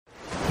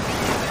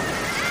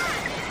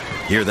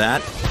Hear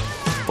that?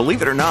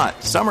 Believe it or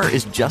not, summer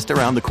is just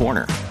around the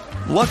corner.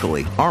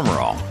 Luckily, Armor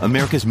All,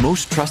 America's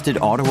most trusted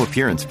auto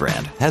appearance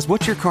brand, has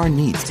what your car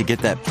needs to get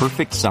that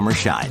perfect summer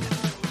shine.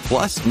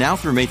 Plus, now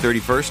through May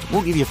 31st,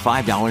 we'll give you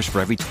 $5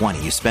 for every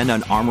 $20 you spend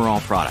on Armor All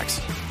products.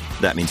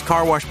 That means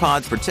car wash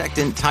pods,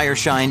 protectant, tire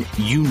shine,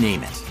 you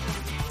name it.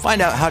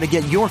 Find out how to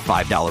get your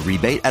 $5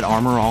 rebate at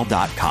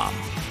armorall.com.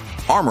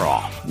 Armor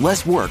All,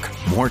 less work,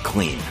 more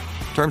clean.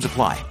 Terms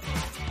apply.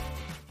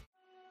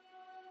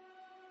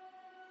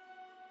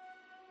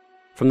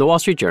 From the Wall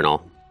Street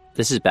Journal,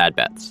 this is Bad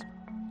Bets.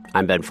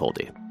 I'm Ben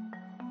Foldy.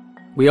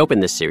 We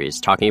opened this series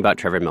talking about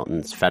Trevor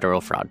Milton's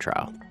federal fraud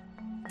trial.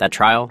 That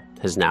trial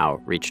has now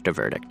reached a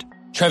verdict.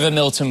 Trevor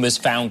Milton was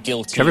found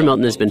guilty. Trevor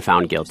Milton has been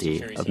found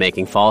guilty of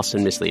making false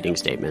and misleading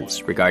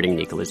statements regarding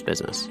Nikola's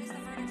business.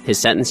 His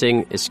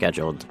sentencing is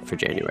scheduled for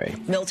January.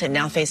 Milton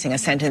now facing a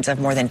sentence of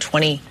more than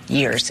 20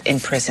 years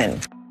in prison.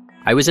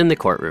 I was in the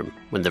courtroom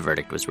when the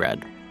verdict was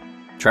read.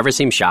 Trevor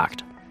seemed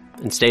shocked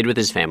and stayed with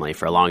his family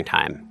for a long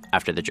time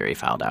after the jury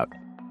filed out.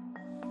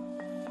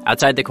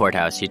 Outside the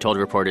courthouse, he told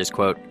reporters,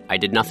 quote, "I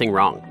did nothing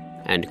wrong,"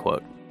 end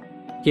quote.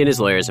 He and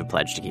his lawyers have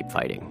pledged to keep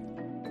fighting.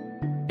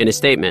 In a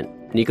statement,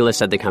 Nikola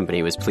said the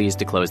company was pleased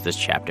to close this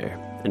chapter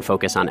and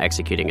focus on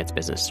executing its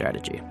business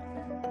strategy.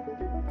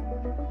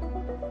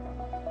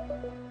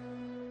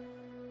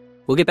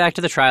 We'll get back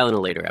to the trial in a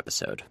later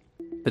episode,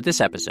 but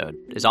this episode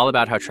is all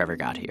about how Trevor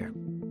got here.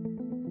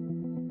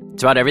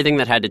 It's about everything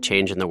that had to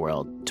change in the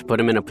world to put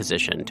him in a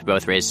position to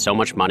both raise so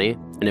much money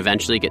and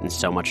eventually get in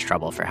so much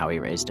trouble for how he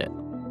raised it.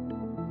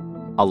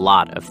 A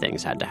lot of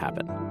things had to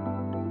happen.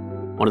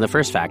 One of the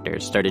first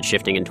factors started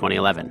shifting in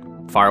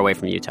 2011, far away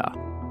from Utah.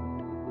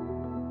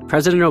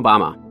 President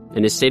Obama,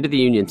 in his State of the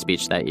Union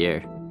speech that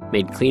year,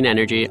 made clean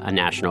energy a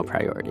national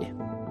priority.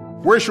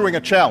 We're issuing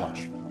a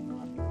challenge.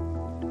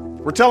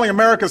 We're telling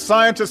America's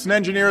scientists and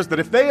engineers that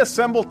if they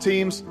assemble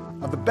teams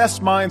of the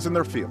best minds in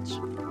their fields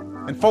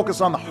and focus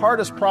on the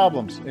hardest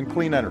problems in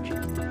clean energy,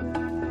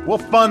 we'll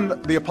fund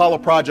the Apollo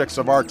projects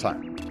of our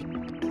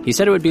time. He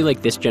said it would be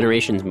like this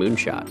generation's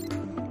moonshot,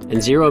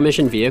 and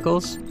zero-emission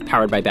vehicles,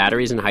 powered by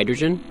batteries and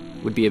hydrogen,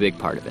 would be a big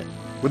part of it.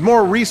 With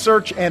more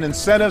research and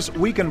incentives,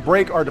 we can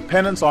break our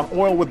dependence on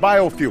oil with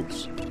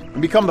biofuels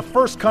and become the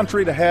first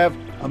country to have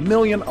 1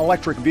 million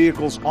electric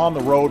vehicles on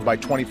the road by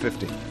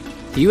 2015.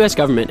 The U.S.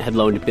 government had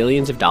loaned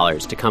billions of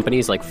dollars to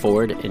companies like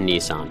Ford and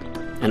Nissan,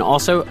 and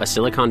also a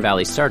Silicon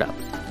Valley startup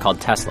called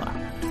Tesla,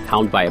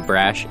 helmed by a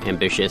brash,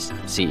 ambitious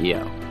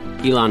CEO,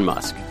 Elon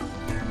Musk.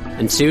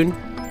 And soon,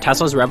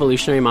 Tesla's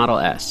revolutionary Model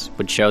S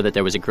would show that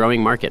there was a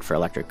growing market for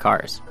electric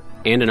cars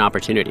and an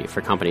opportunity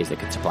for companies that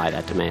could supply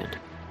that demand.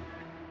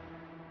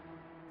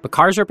 But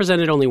cars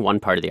represented only one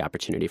part of the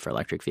opportunity for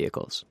electric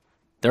vehicles.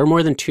 There are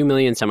more than 2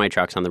 million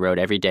semi-trucks on the road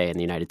every day in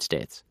the United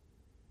States.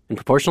 And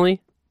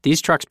proportionally,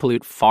 these trucks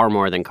pollute far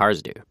more than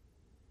cars do.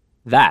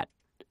 That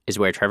is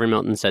where Trevor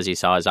Milton says he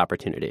saw his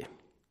opportunity.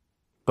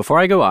 Before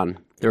I go on,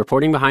 the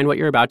reporting behind what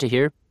you're about to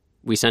hear,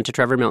 we sent to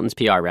Trevor Milton's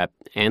PR rep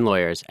and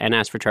lawyers and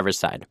asked for Trevor's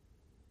side.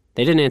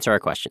 They didn't answer our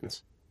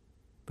questions.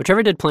 But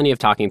Trevor did plenty of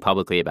talking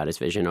publicly about his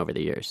vision over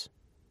the years.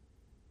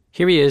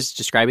 Here he is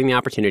describing the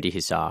opportunity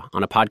he saw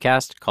on a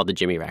podcast called The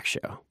Jimmy Rex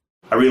Show.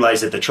 I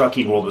realized that the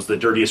trucking world was the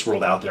dirtiest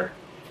world out there.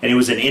 And it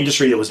was an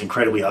industry that was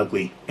incredibly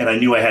ugly. And I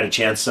knew I had a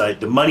chance.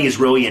 The money is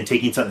really in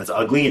taking something that's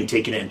ugly and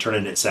taking it and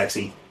turning it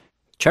sexy.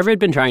 Trevor had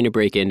been trying to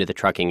break into the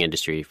trucking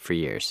industry for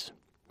years,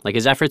 like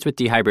his efforts with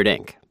Dehybrid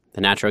Inc., the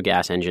natural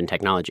gas engine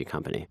technology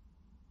company.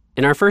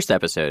 In our first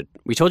episode,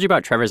 we told you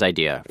about Trevor's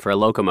idea for a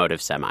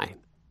locomotive semi,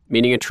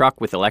 meaning a truck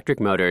with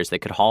electric motors that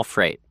could haul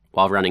freight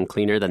while running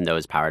cleaner than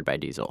those powered by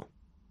diesel.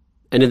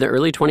 And in the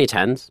early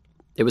 2010s,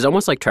 it was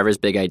almost like Trevor's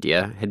big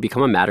idea had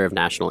become a matter of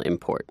national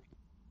import.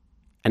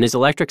 And his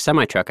electric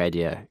semi-truck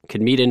idea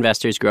could meet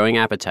investors' growing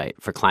appetite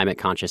for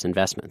climate-conscious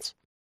investments.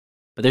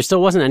 But there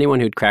still wasn't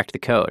anyone who'd cracked the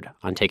code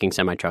on taking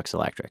semi-trucks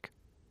electric.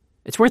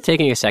 It's worth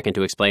taking a second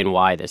to explain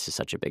why this is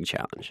such a big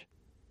challenge.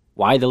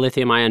 Why the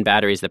lithium-ion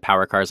batteries that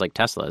power cars like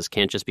Tesla's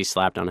can't just be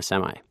slapped on a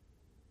semi.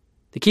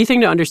 The key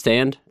thing to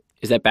understand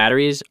is that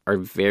batteries are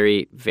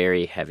very,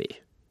 very heavy.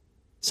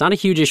 It's not a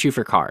huge issue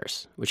for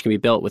cars, which can be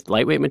built with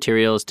lightweight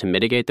materials to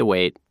mitigate the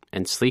weight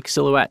and sleek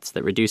silhouettes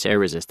that reduce air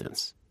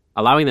resistance,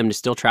 allowing them to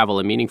still travel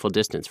a meaningful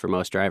distance for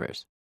most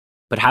drivers.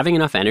 But having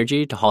enough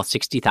energy to haul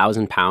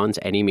 60,000 pounds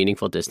any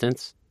meaningful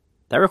distance,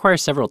 that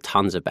requires several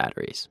tons of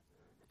batteries.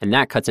 And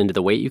that cuts into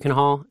the weight you can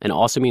haul and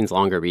also means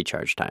longer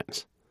recharge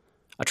times.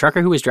 A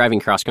trucker who was driving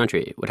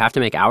cross-country would have to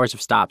make hours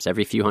of stops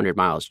every few hundred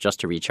miles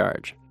just to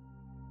recharge.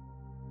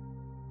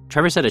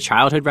 Trevor said a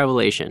childhood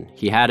revelation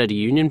he had at a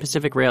Union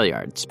Pacific rail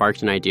yard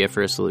sparked an idea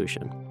for a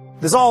solution.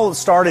 This all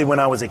started when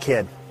I was a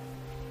kid.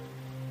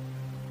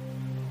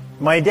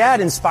 My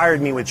dad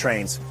inspired me with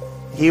trains.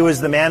 He was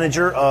the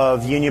manager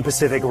of Union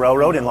Pacific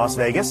Railroad in Las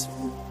Vegas.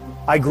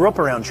 I grew up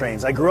around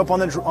trains. I grew up on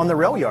the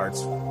rail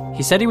yards.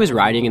 He said he was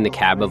riding in the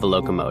cab of a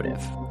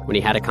locomotive when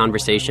he had a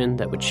conversation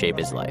that would shape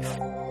his life.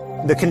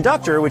 The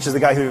conductor, which is the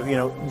guy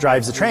who,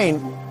 drives the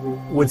train,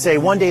 would say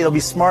one day they'll be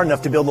smart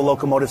enough to build a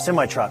locomotive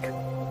semi-truck.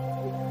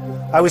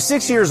 I was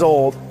 6 years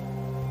old,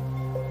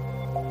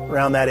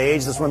 around that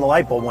age, that's when the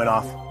light bulb went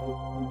off.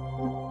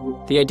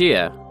 The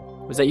idea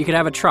was that you could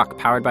have a truck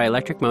powered by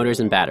electric motors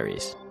and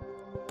batteries.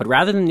 But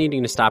rather than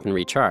needing to stop and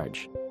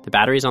recharge, the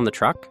batteries on the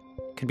truck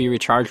could be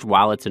recharged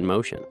while it's in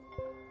motion.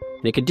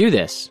 And it could do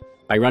this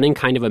by running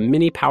kind of a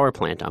mini power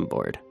plant on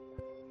board,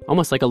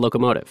 almost like a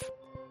locomotive.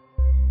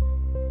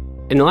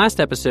 In the last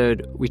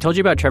episode, we told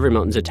you about Trevor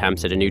Milton's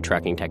attempts at a new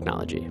trucking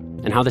technology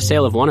and how the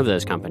sale of one of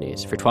those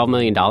companies for $12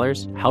 million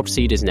helped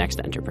seed his next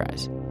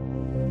enterprise.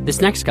 This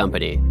next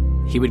company,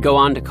 he would go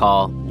on to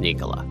call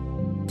Nikola,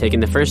 taking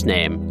the first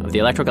name of the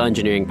electrical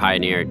engineering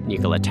pioneer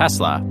Nikola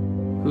Tesla,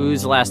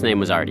 whose last name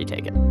was already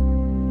taken.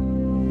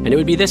 And it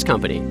would be this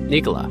company,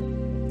 Nikola,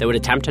 that would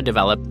attempt to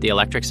develop the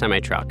electric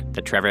semi-truck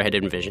that Trevor had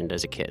envisioned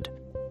as a kid.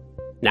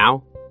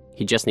 Now,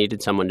 he just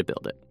needed someone to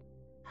build it.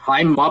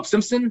 I'm Bob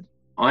Simpson.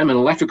 I'm an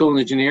electrical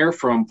engineer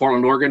from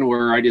Portland, Oregon,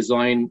 where I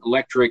design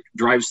electric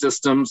drive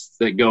systems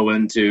that go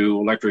into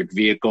electric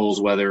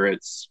vehicles, whether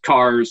it's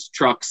cars,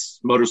 trucks,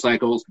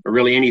 motorcycles, or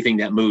really anything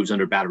that moves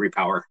under battery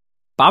power.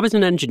 Bob is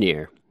an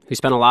engineer who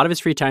spent a lot of his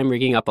free time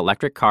rigging up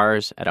electric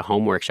cars at a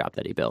home workshop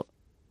that he built.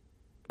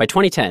 By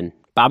 2010,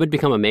 Bob had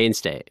become a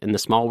mainstay in the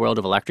small world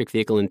of electric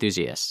vehicle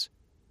enthusiasts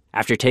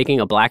after taking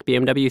a black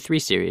BMW 3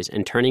 Series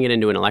and turning it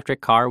into an electric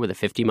car with a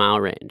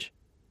 50-mile range.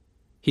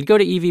 He'd go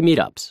to EV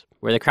meetups,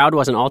 where the crowd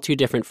wasn't all too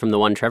different from the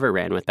one Trevor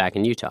ran with back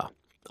in Utah.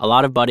 A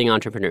lot of budding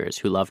entrepreneurs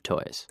who loved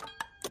toys.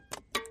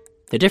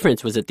 The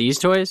difference was that these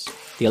toys,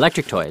 the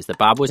electric toys that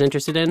Bob was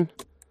interested in,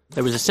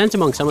 there was a sense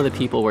among some of the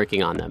people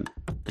working on them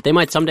that they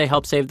might someday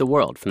help save the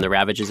world from the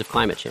ravages of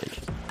climate change.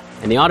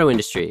 And the auto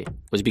industry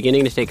was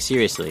beginning to take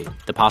seriously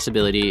the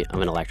possibility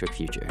of an electric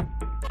future.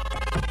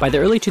 By the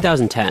early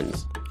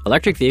 2010s,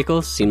 electric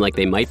vehicles seemed like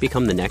they might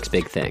become the next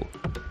big thing,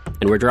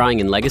 and were drawing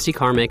in legacy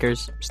car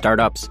makers,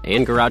 startups,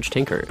 and garage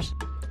tinkerers.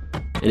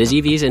 And as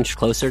EVs inched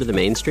closer to the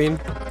mainstream,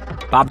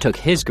 Bob took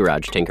his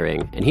garage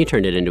tinkering and he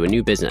turned it into a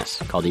new business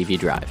called EV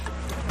Drive.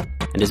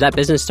 And as that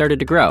business started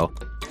to grow,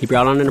 he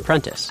brought on an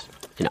apprentice,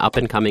 an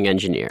up-and-coming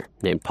engineer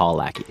named Paul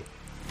Lackey.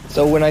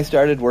 So when I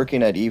started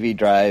working at EV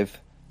Drive,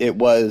 it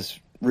was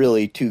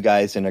really two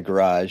guys in a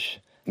garage.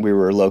 We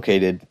were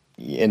located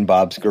in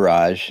Bob's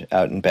garage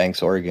out in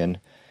Banks, Oregon.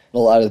 A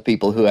lot of the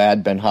people who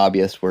had been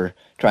hobbyists were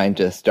trying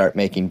to start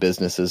making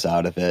businesses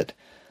out of it.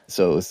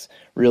 So it was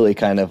really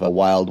kind of a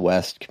Wild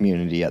West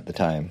community at the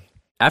time.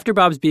 After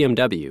Bob's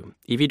BMW,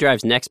 EV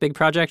Drive's next big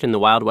project in the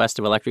Wild West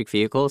of electric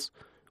vehicles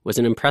was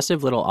an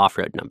impressive little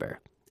off-road number,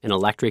 an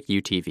electric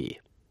UTV.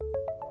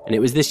 And it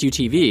was this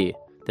UTV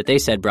that they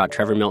said brought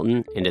Trevor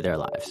Milton into their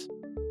lives.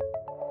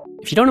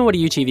 If you don't know what a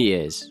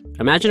UTV is,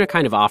 imagine a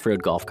kind of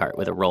off-road golf cart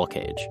with a roll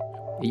cage.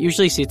 It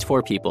usually seats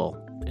 4 people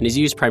and is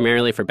used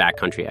primarily for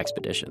backcountry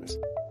expeditions.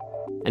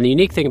 And the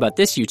unique thing about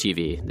this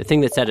UTV, the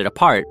thing that set it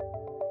apart,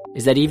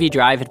 is that EV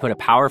Drive had put a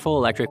powerful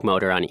electric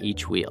motor on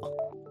each wheel.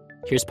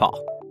 Here's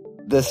Paul.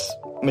 This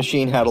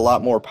machine had a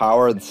lot more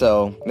power,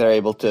 so they're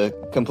able to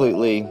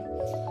completely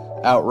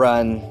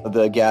outrun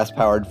the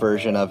gas-powered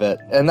version of it.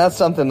 And that's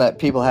something that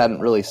people hadn't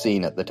really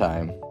seen at the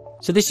time.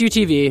 So this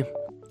UTV,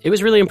 it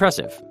was really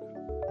impressive.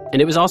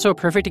 And it was also a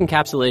perfect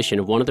encapsulation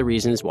of one of the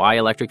reasons why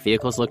electric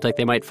vehicles looked like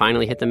they might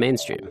finally hit the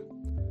mainstream.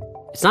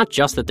 It's not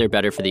just that they're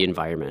better for the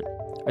environment,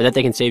 or that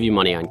they can save you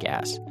money on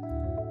gas.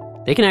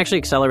 They can actually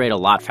accelerate a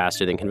lot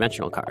faster than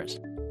conventional cars,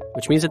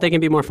 which means that they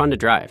can be more fun to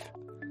drive.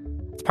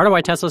 It's part of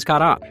why Tesla's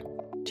caught on.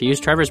 To use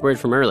Trevor's word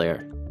from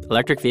earlier,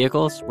 electric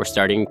vehicles were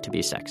starting to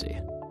be sexy.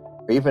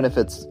 Even if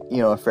it's,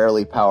 a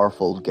fairly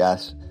powerful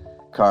gas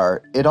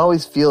car, it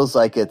always feels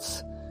like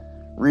it's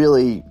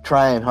really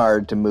trying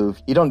hard to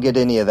move. You don't get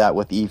any of that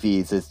with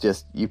EVs. It's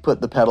just you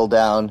put the pedal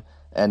down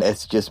and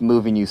it's just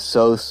moving you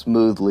so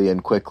smoothly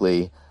and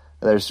quickly.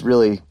 There's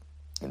really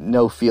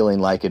no feeling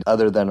like it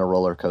other than a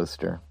roller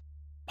coaster.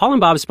 Paul and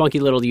Bob's spunky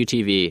little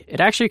UTV, it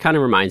actually kind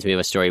of reminds me of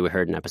a story we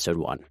heard in episode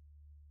 1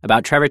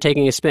 about Trevor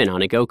taking a spin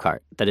on a go-kart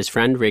that his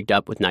friend rigged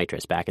up with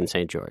nitrous back in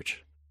St.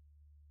 George.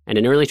 And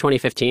in early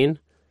 2015,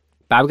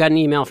 Bob got an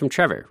email from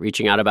Trevor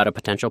reaching out about a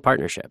potential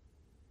partnership.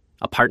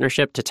 A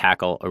partnership to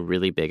tackle a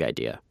really big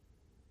idea.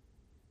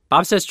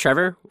 Bob says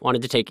Trevor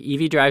wanted to take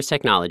EV Drive's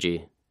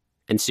technology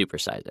and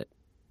supersize it.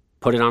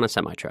 Put it on a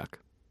semi-truck.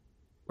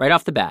 Right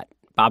off the bat,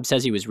 Bob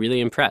says he was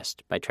really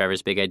impressed by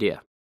Trevor's big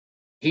idea.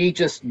 He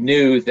just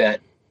knew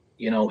that,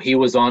 he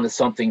was onto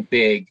something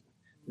big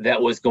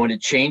that was going to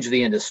change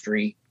the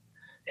industry.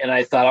 And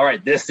I thought, all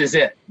right, this is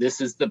it. This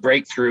is the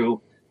breakthrough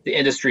the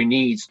industry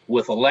needs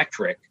with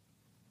electric.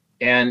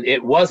 And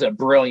it was a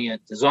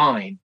brilliant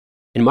design.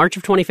 In March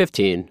of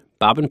 2015,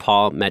 Bob and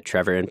Paul met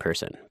Trevor in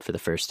person for the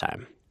first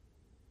time.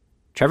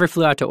 Trevor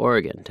flew out to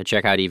Oregon to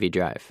check out EV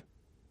Drive.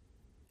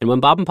 And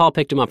when Bob and Paul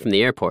picked him up from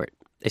the airport,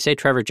 they say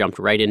Trevor jumped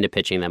right into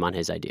pitching them on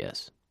his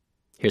ideas.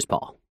 Here's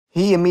Paul.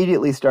 He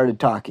immediately started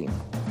talking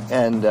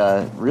and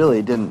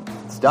really didn't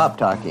stop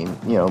talking,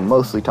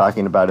 mostly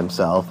talking about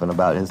himself and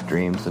about his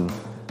dreams and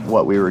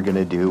what we were going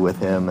to do with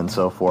him and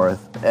so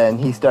forth. And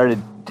he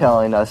started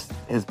telling us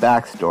his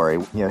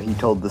backstory. He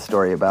told the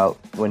story about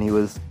when he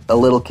was a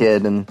little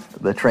kid and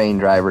the train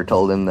driver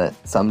told him that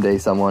someday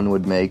someone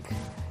would make,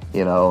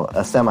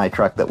 a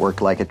semi-truck that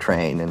worked like a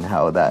train, and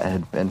how that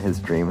had been his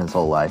dream his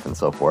whole life and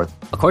so forth.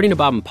 According to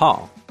Bob and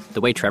Paul,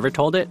 the way Trevor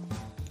told it,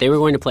 they were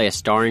going to play a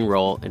starring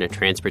role in a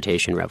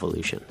transportation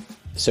revolution.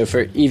 So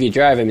for EV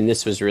Drive,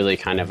 this was really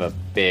kind of a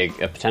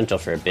potential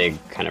for a big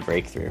kind of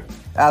breakthrough.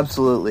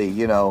 Absolutely.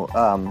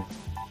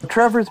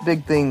 Trevor's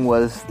big thing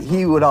was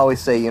he would always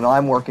say,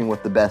 I'm working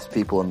with the best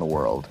people in the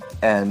world,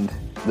 and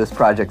this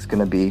project's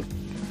going to be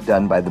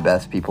done by the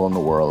best people in the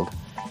world,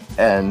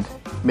 and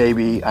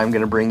maybe I'm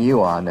going to bring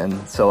you on.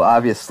 And so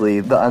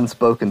obviously the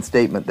unspoken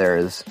statement there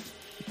is,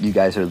 you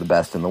guys are the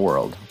best in the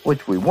world,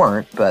 which we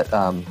weren't, but,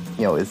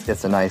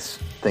 it's a nice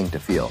thing to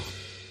feel.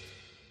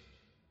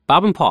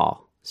 Bob and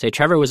Paul say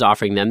Trevor was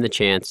offering them the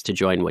chance to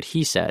join what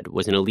he said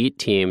was an elite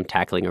team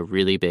tackling a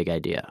really big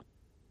idea.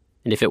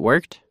 And if it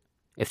worked,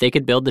 if they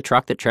could build the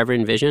truck that Trevor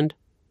envisioned,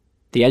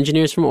 the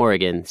engineers from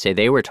Oregon say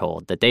they were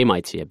told that they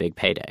might see a big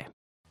payday.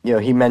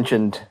 He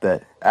mentioned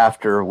that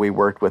after we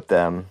worked with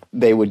them,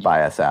 they would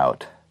buy us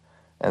out.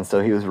 And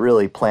so he was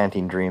really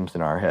planting dreams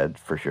in our head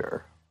for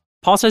sure.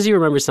 Paul says he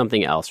remembers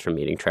something else from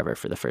meeting Trevor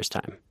for the first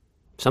time.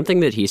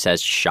 Something that he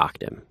says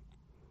shocked him.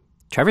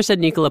 Trevor said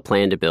Nikola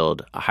planned to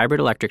build a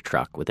hybrid electric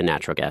truck with a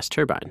natural gas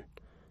turbine.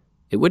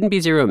 It wouldn't be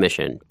zero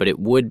emission, but it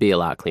would be a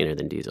lot cleaner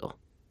than diesel.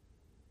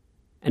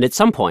 And at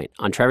some point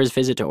on Trevor's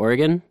visit to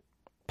Oregon,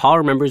 Paul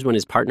remembers when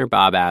his partner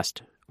Bob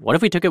asked, what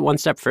if we took it one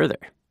step further?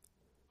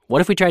 What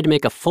if we tried to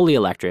make a fully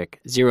electric,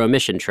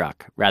 zero-emission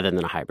truck rather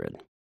than a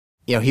hybrid?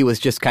 He was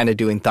just kind of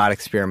doing thought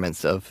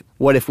experiments of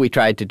what if we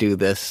tried to do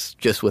this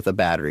just with a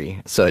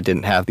battery so it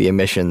didn't have the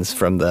emissions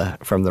from the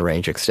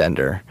range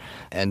extender.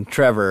 And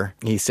Trevor,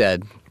 he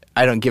said,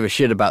 I don't give a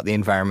shit about the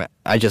environment.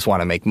 I just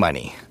want to make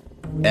money.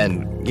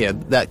 And,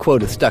 that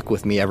quote has stuck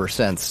with me ever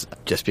since,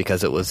 just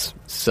because it was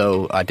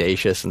so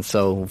audacious and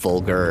so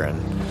vulgar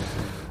and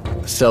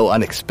so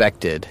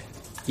unexpected.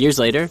 Years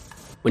later,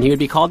 when he would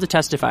be called to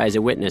testify as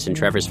a witness in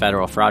Trevor's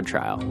federal fraud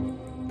trial,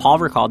 Paul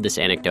recalled this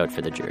anecdote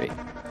for the jury.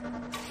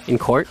 In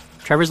court,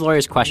 Trevor's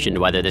lawyers questioned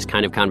whether this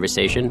kind of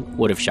conversation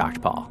would have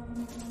shocked Paul,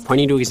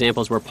 pointing to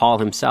examples where Paul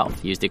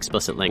himself used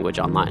explicit language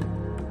online.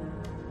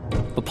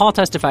 But Paul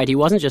testified he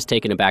wasn't just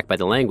taken aback by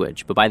the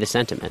language, but by the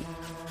sentiment.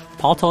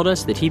 Paul told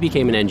us that he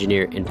became an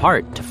engineer in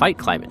part to fight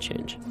climate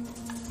change.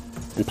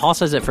 And Paul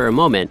says that for a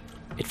moment,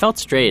 it felt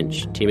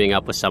strange teaming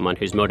up with someone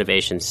whose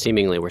motivations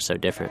seemingly were so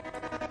different.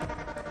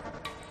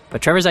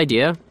 But Trevor's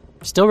idea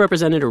still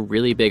represented a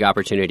really big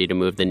opportunity to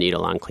move the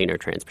needle on cleaner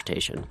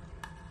transportation.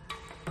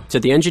 So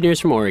the engineers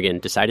from Oregon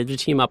decided to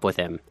team up with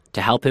him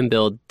to help him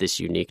build this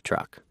unique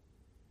truck.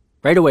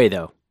 Right away,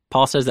 though,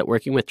 Paul says that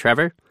working with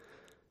Trevor,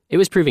 it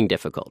was proving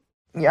difficult.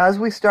 Yeah, as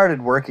we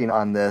started working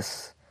on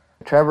this,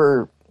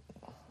 Trevor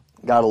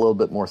got a little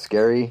bit more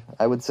scary,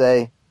 I would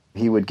say.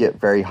 He would get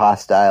very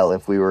hostile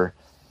if we were,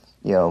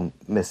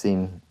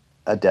 missing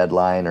a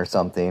deadline or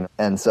something.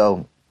 And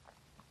so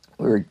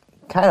we were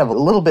kind of a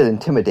little bit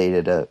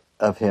intimidated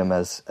of him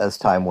as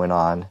time went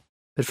on.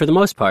 But for the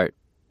most part,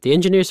 the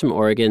engineers from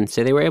Oregon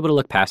say they were able to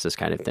look past this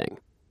kind of thing.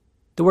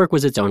 The work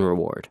was its own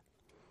reward.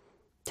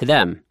 To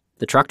them,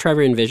 the truck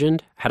Trevor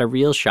envisioned had a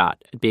real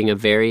shot at being a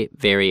very,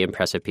 very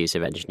impressive piece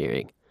of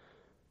engineering,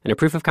 and a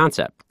proof of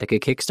concept that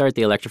could kickstart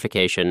the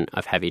electrification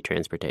of heavy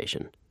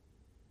transportation.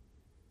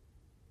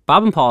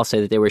 Bob and Paul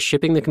say that they were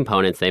shipping the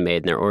components they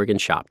made in their Oregon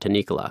shop to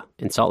Nikola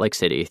in Salt Lake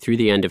City through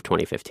the end of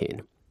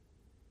 2015.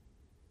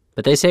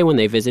 But they say when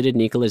they visited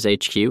Nikola's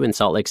HQ in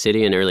Salt Lake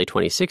City in early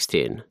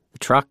 2016, the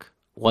truck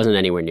wasn't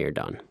anywhere near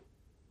done.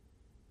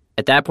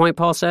 At that point,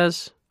 Paul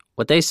says,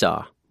 what they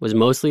saw was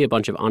mostly a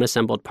bunch of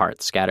unassembled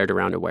parts scattered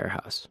around a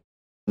warehouse.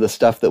 The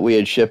stuff that we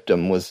had shipped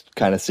them was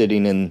kind of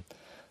sitting in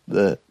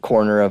the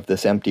corner of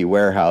this empty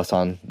warehouse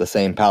on the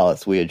same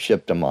pallets we had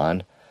shipped them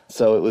on.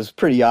 So it was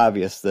pretty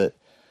obvious that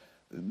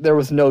there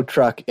was no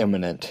truck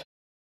imminent.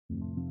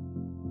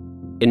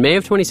 In May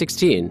of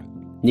 2016,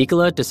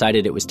 Nikola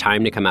decided it was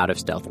time to come out of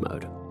stealth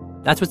mode.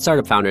 That's what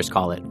startup founders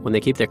call it when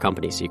they keep their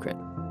company secret.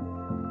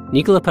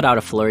 Nikola put out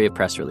a flurry of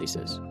press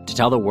releases to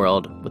tell the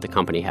world what the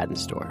company had in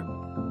store.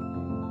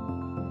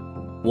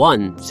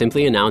 One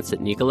simply announced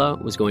that Nikola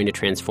was going to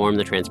transform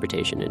the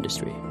transportation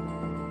industry.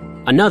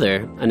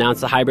 Another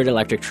announced the hybrid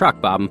electric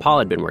truck Bob and Paul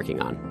had been working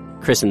on,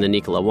 christened the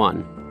Nikola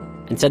One,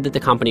 and said that the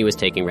company was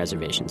taking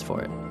reservations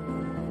for it.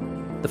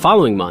 The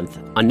following month,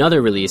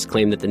 another release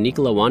claimed that the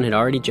Nikola One had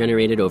already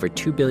generated over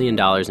 $2 billion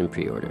in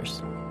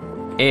pre-orders,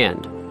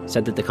 and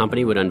said that the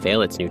company would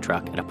unveil its new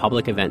truck at a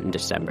public event in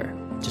December,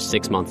 just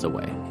 6 months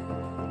away.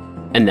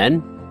 And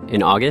then,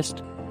 in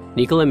August,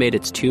 Nikola made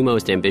its two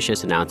most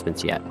ambitious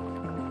announcements yet.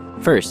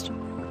 First,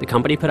 the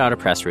company put out a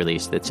press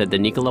release that said the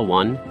Nikola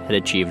One had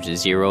achieved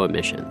zero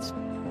emissions,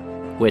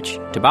 which,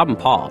 to Bob and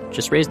Paul,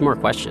 just raised more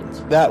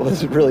questions. That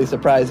was really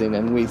surprising,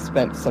 and we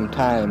spent some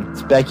time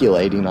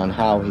speculating on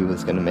how he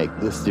was going to make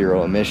this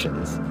zero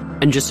emissions.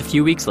 And just a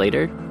few weeks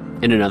later,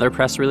 in another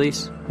press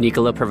release,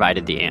 Nikola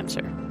provided the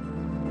answer.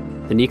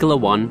 The Nikola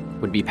One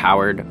would be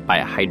powered by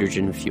a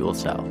hydrogen fuel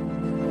cell.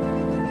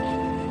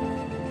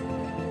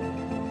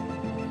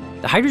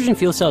 The hydrogen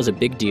fuel cell is a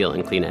big deal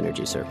in clean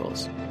energy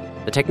circles.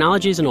 The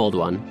technology is an old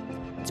one,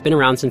 It's been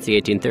around since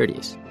the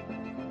 1830s.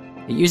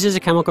 It uses a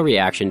chemical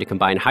reaction to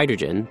combine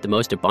hydrogen, the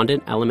most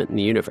abundant element in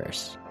the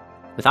universe,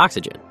 with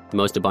oxygen, the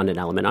most abundant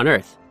element on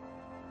Earth.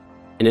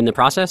 And in the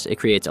process, it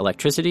creates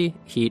electricity,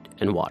 heat,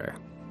 and water.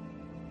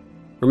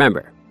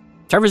 Remember,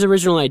 Trevor's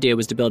original idea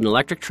was to build an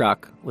electric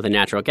truck with a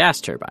natural gas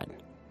turbine.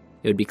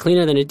 It would be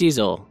cleaner than a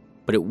diesel,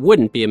 but it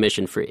wouldn't be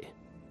emission-free.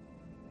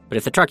 But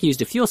if the truck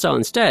used a fuel cell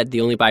instead,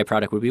 the only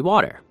byproduct would be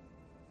water.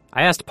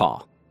 I asked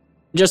Paul.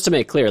 Just to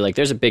make clear,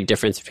 there's a big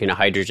difference between a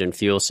hydrogen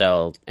fuel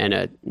cell and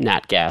a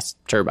nat gas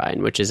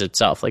turbine, which is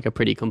itself a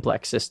pretty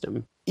complex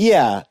system.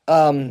 Yeah,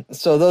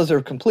 so those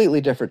are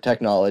completely different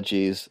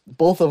technologies.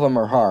 Both of them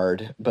are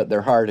hard, but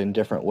they're hard in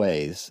different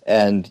ways.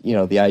 And,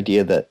 the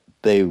idea that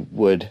they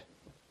would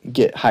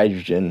get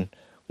hydrogen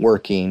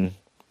working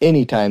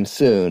anytime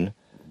soon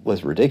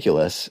was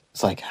ridiculous.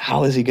 It's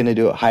how is he going to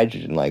do it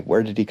hydrogen?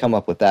 Where did he come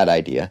up with that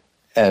idea?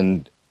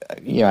 And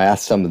I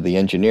asked some of the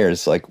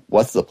engineers,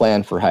 what's the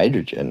plan for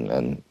hydrogen?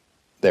 And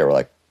they were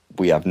like,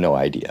 we have no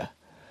idea.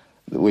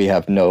 We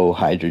have no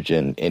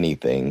hydrogen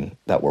anything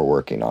that we're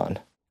working on.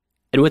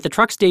 And with the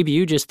truck's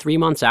debut just 3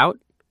 months out,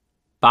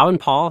 Bob and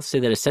Paul say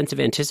that a sense of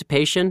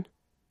anticipation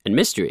and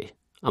mystery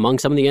among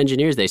some of the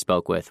engineers they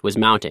spoke with was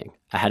mounting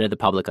ahead of the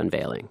public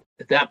unveiling.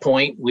 At that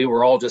point, we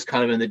were all just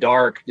kind of in the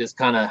dark, just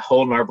kind of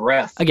holding our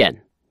breath. Again,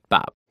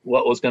 Bob.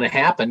 What was going to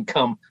happen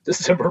come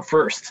December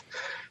 1st?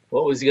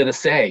 What was he going to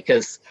say?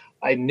 Because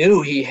I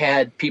knew he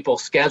had people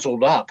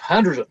scheduled up,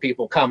 hundreds of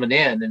people coming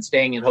in and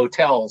staying in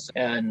hotels,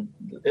 and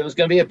it was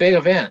going to be a big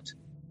event.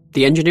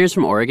 The engineers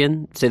from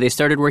Oregon say they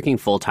started working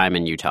full-time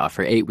in Utah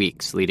for 8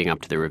 weeks leading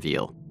up to the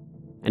reveal.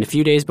 And a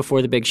few days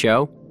before the big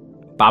show,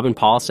 Bob and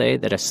Paul say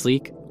that a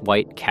sleek,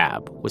 white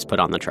cab was put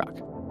on the truck.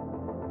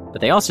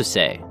 But they also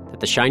say that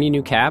the shiny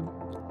new cab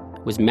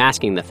was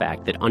masking the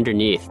fact that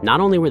underneath,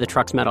 not only were the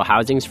truck's metal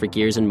housings for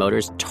gears and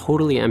motors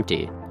totally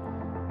empty,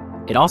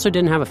 it also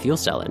didn't have a fuel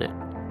cell in it,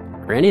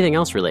 or anything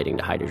else relating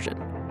to hydrogen.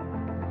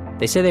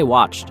 They say they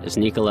watched as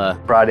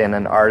Nikola brought in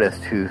an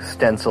artist who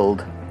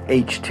stenciled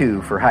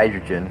H2 for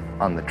hydrogen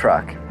on the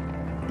truck,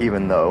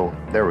 even though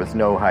there was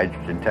no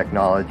hydrogen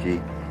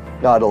technology,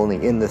 not only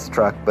in this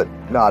truck, but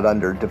not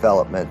under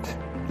development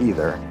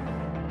either.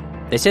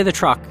 They say the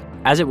truck,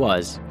 as it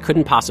was,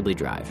 couldn't possibly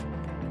drive.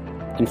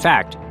 In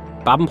fact,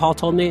 Bob and Paul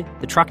told me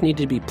the truck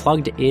needed to be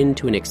plugged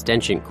into an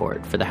extension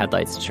cord for the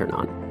headlights to turn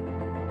on.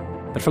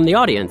 But from the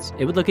audience,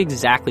 it would look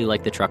exactly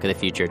like the truck of the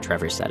future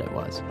Trevor said it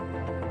was.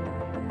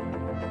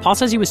 Paul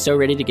says he was so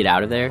ready to get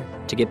out of there,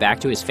 to get back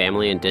to his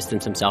family and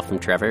distance himself from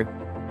Trevor,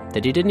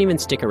 that he didn't even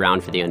stick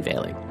around for the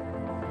unveiling.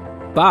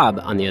 Bob,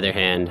 on the other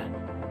hand,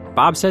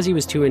 Bob says he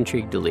was too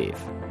intrigued to leave,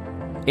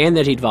 and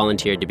that he'd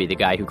volunteered to be the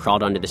guy who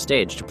crawled onto the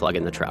stage to plug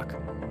in the truck.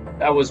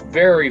 I was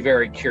very,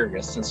 very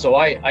curious, and so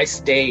I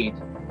stayed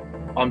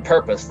on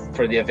purpose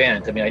for the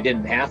event. I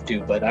didn't have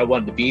to, but I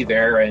wanted to be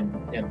there,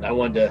 and I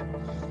wanted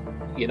to,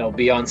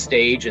 be on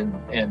stage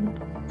and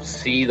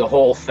see the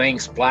whole thing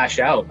splash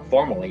out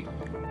formally.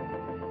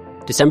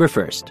 December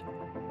 1st,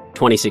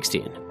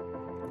 2016.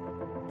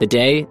 The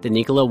day the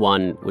Nikola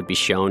 1 would be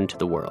shown to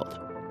the world,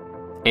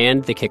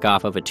 and the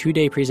kickoff of a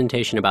 2-day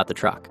presentation about the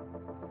truck.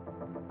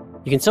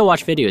 You can still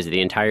watch videos of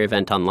the entire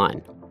event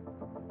online.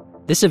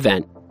 This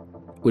event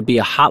would be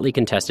a hotly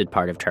contested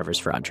part of Trevor's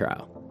fraud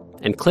trial,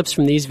 and clips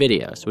from these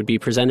videos would be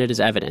presented as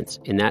evidence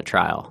in that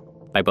trial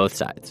by both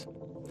sides.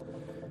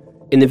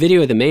 In the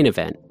video of the main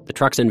event, the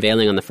truck's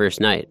unveiling on the first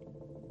night,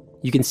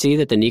 you can see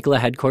that the Nikola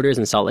headquarters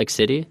in Salt Lake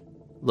City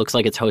looks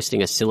like it's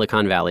hosting a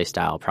Silicon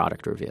Valley-style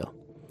product reveal.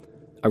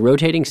 A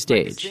rotating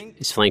stage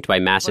is flanked by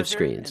massive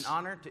screens.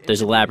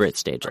 There's elaborate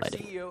stage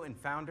lighting.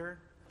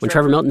 When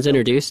Trevor Milton's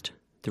introduced,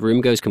 the room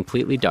goes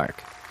completely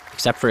dark,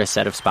 except for a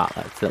set of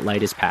spotlights that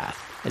light his path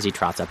as he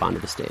trots up onto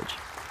the stage.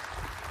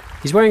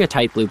 He's wearing a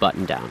tight blue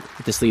button-down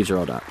with the sleeves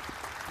rolled up.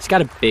 He's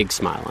got a big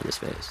smile on his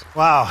face.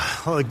 Wow,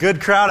 well, a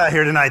good crowd out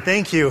here tonight.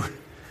 Thank you.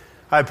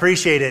 I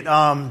appreciate it.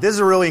 This is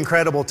a really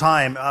incredible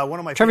time.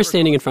 Trevor's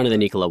standing in front of the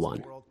Nikola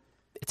 1.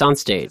 It's on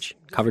stage,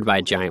 covered by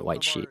a giant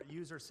white sheet.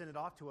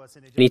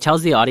 And he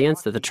tells the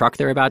audience that the truck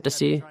they're about to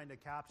see,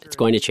 it's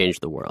going to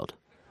change the world.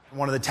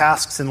 One of the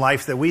tasks in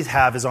life that we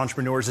have as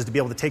entrepreneurs is to be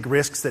able to take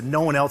risks that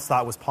no one else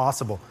thought was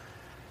possible,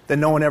 that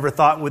no one ever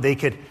thought they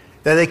could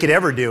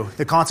ever do.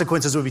 The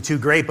consequences would be too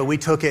great, but we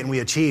took it and we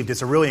achieved.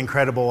 It's a really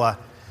incredible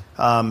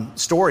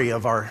story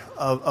of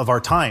our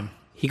time.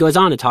 He goes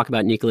on to talk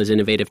about Nikola's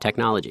innovative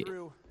technology,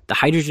 the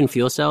hydrogen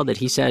fuel cell that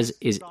he says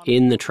is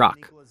in the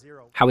truck,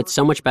 how it's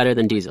so much better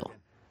than diesel.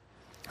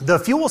 The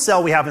fuel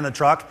cell we have in the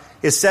truck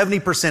is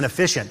 70%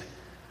 efficient.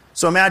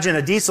 So imagine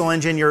a diesel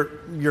engine,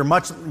 you're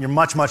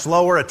much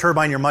lower. A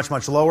turbine, you're much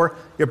lower.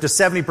 You're up to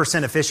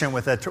 70% efficient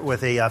with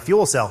a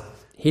fuel cell.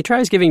 He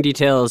tries giving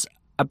details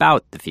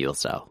about the fuel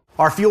cell.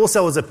 Our fuel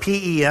cell is a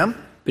PEM.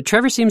 But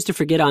Trevor seems to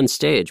forget on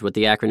stage what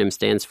the acronym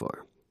stands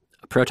for,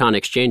 a proton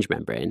exchange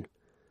membrane,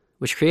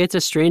 which creates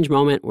a strange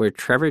moment where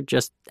Trevor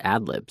just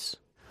ad-libs.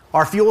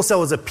 Our fuel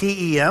cell is a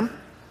PEM.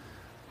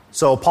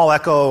 So Paul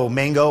Echo,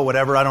 Mango,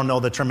 whatever, I don't know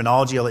the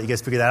terminology. I'll let you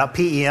guys figure that out.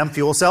 PEM,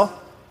 fuel cell.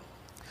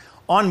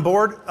 On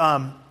board,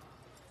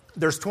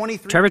 There's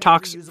 23. Trevor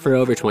talks for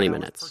over 20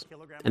 minutes,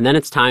 and then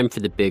it's time for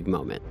the big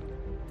moment.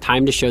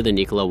 Time to show the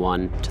Nikola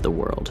One to the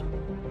world.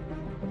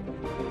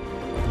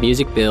 The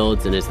music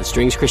builds, and as the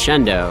strings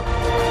crescendo,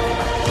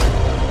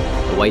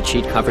 the white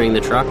sheet covering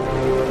the truck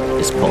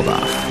is pulled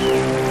off.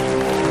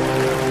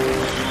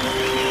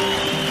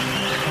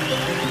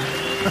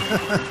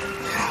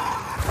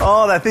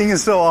 Oh, that thing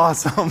is so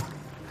awesome.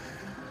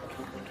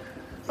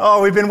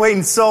 Oh, we've been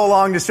waiting so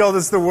long to show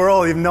this to the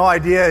world. You have no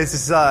idea. It's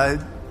just,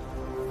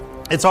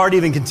 it's hard to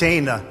even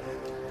contain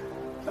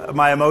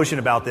my emotion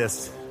about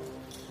this.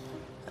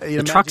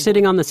 The truck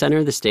sitting on the center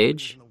of the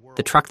stage,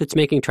 the truck that's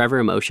making Trevor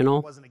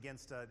emotional,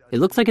 it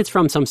looks like it's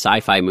from some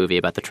sci-fi movie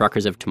about the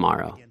truckers of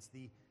tomorrow.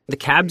 The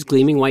cab's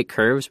gleaming white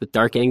curves with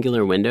dark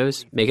angular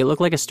windows make it look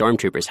like a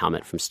stormtrooper's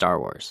helmet from Star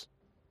Wars.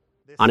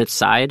 On its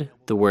side,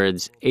 the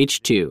words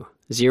H2,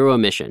 zero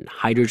emission,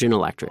 hydrogen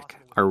electric,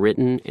 are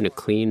written in a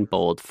clean,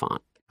 bold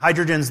font.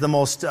 Hydrogen's the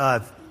most,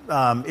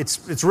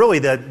 it's really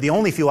the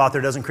only fuel out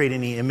there that doesn't create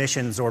any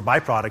emissions or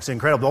byproducts. It's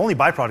incredible. The only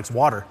byproduct's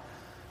water.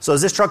 So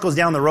as this truck goes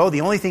down the road,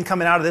 the only thing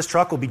coming out of this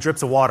truck will be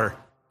drips of water.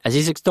 As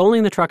he's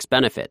extolling the truck's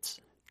benefits,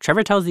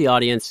 Trevor tells the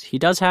audience he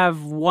does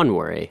have one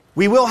worry.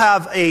 We will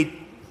have a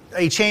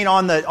chain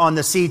on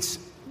the seats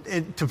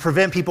to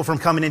prevent people from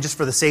coming in just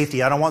for the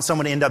safety. I don't want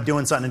someone to end up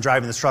doing something and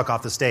driving this truck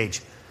off the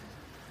stage.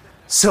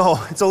 So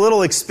it's a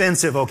little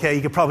expensive, okay?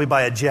 You could probably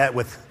buy a jet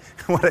with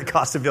what it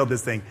costs to build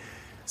this thing.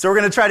 So we're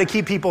going to try to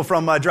keep people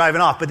from driving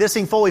off. But this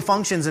thing fully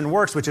functions and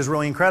works, which is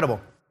really incredible.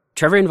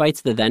 Trevor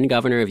invites the then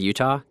governor of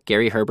Utah,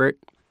 Gary Herbert,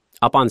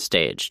 up on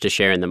stage to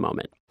share in the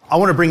moment. I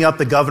want to bring up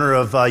the governor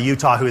of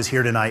Utah who is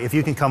here tonight. If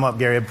you can come up,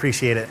 Gary, I'd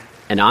appreciate it.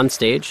 And on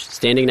stage,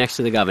 standing next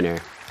to the governor,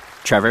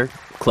 Trevor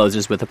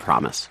closes with a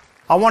promise.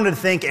 I wanted to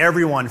thank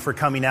everyone for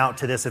coming out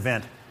to this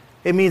event.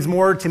 It means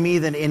more to me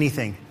than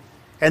anything.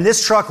 And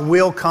this truck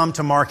will come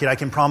to market, I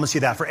can promise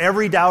you that. For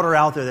every doubter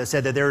out there that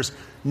said that there's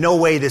no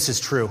way this is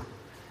true.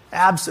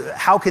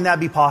 How can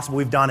that be possible?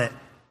 We've done it.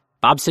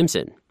 Bob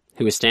Simpson,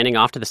 who was standing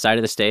off to the side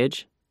of the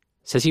stage,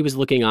 says he was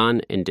looking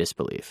on in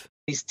disbelief.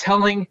 He's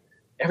telling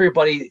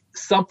everybody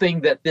something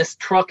that this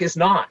truck is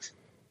not.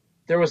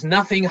 There was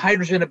nothing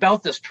hydrogen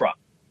about this truck.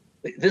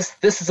 This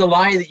is a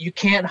lie that you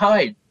can't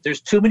hide.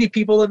 There's too many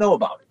people that know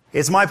about it.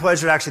 It's my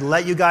pleasure to actually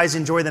let you guys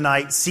enjoy the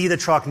night, see the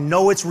truck,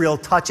 know it's real,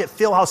 touch it,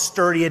 feel how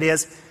sturdy it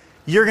is.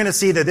 You're going to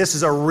see that this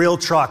is a real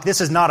truck.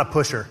 This is not a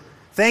pusher.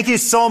 Thank you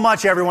so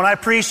much, everyone. I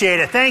appreciate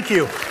it. Thank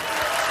you. Come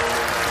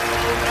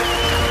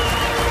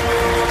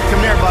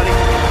here, buddy.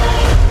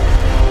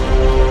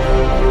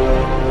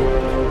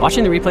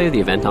 Watching the replay of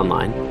the event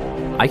online,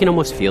 I can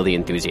almost feel the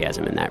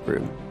enthusiasm in that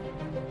room.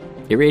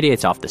 It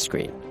radiates off the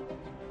screen.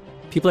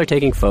 People are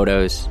taking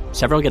photos.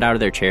 Several get out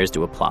of their chairs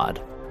to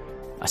applaud.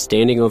 A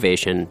standing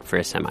ovation for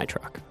a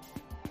semi-truck.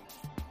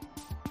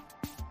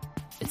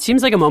 It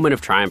seems like a moment of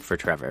triumph for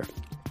Trevor.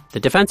 The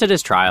defense at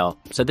his trial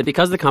said that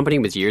because the company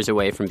was years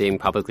away from being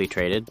publicly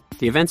traded,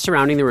 the events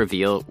surrounding the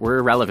reveal were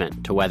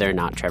irrelevant to whether or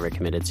not Trevor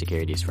committed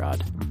securities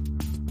fraud.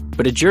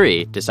 But a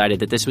jury decided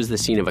that this was the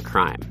scene of a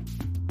crime,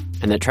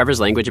 and that Trevor's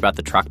language about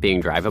the truck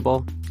being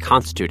drivable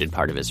constituted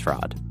part of his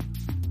fraud.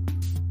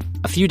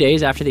 A few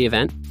days after the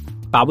event,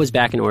 Bob was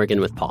back in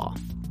Oregon with Paul.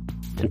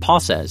 And Paul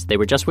says they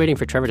were just waiting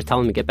for Trevor to tell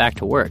him to get back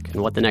to work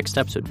and what the next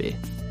steps would be.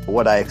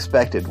 What I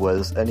expected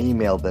was an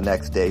email the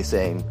next day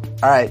saying,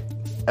 all right,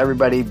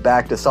 everybody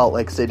back to Salt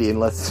Lake City and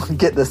let's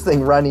get this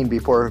thing running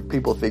before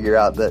people figure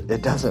out that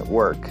it doesn't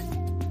work.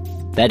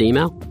 That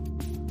email?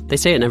 They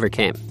say it never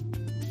came.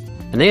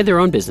 And they had their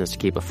own business to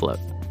keep afloat.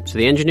 So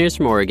the engineers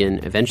from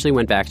Oregon eventually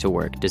went back to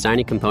work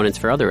designing components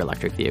for other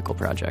electric vehicle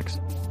projects.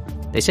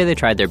 They say they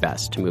tried their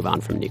best to move on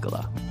from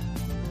Nikola.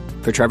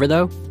 For Trevor,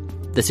 though,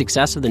 the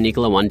success of the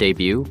Nikola One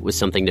debut was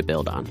something to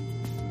build on.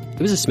 It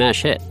was a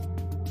smash hit.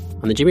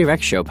 On the Jimmy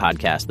Rex Show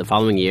podcast the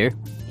following year,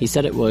 he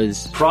said it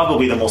was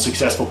probably the most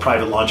successful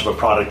private launch of a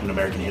product in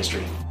American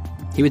history.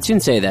 He would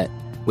soon say that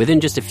within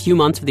just a few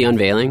months of the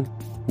unveiling,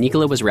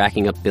 Nikola was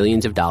racking up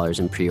billions of dollars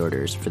in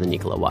pre-orders for the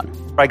Nikola One.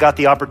 I got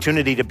the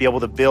opportunity to be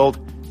able to build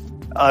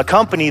a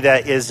company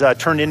that is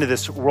turned into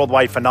this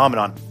worldwide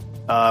phenomenon.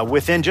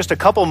 Within just a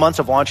couple months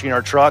of launching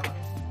our truck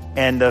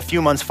and a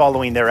few months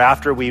following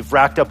thereafter, we've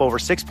racked up over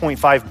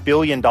 $6.5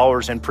 billion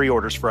in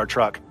pre-orders for our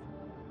truck.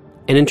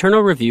 An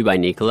internal review by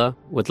Nikola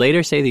would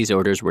later say these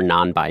orders were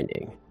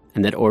non-binding,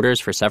 and that orders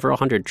for several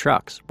hundred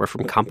trucks were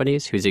from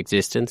companies whose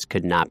existence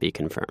could not be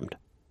confirmed.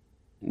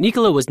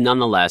 Nikola was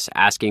nonetheless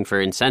asking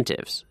for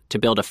incentives to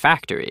build a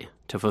factory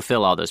to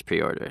fulfill all those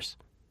pre-orders.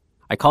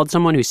 I called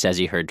someone who says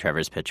he heard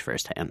Trevor's pitch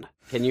firsthand.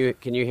 Can you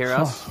hear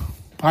us? Oh,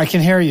 I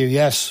can hear you,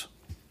 yes.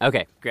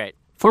 Okay, great.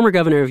 Former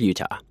governor of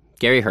Utah,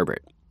 Gary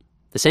Herbert,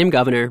 the same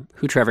governor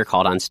who Trevor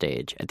called on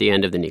stage at the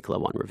end of the Nikola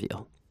One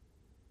reveal.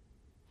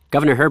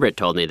 Governor Herbert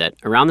told me that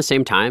around the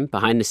same time,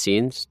 behind the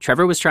scenes,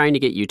 Trevor was trying to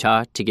get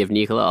Utah to give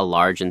Nikola a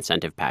large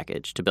incentive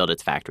package to build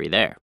its factory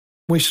there.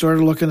 We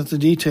started looking at the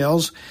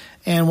details,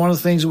 and one of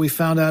the things that we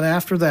found out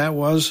after that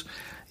was,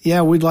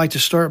 we'd like to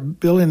start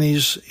building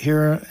these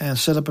here and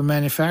set up a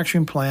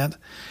manufacturing plant,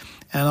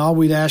 and all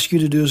we'd ask you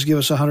to do is give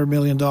us $100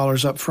 million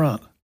up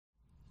front.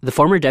 The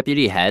former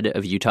deputy head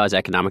of Utah's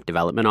Economic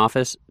Development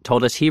Office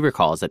told us he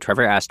recalls that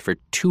Trevor asked for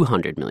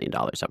 $200 million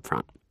up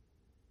front.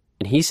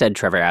 And he said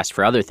Trevor asked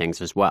for other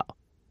things as well,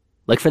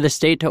 like for the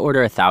state to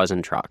order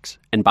 1,000 trucks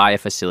and buy a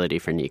facility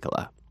for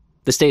Nikola.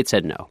 The state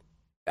said no.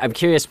 I'm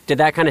curious, did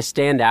that kind of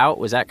stand out?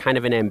 Was that kind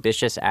of an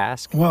ambitious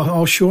ask? Well,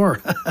 oh,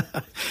 sure.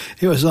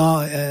 It was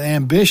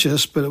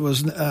ambitious, but it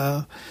was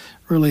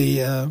really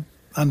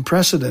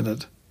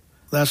unprecedented.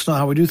 That's not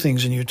how we do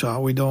things in Utah.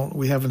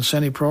 We have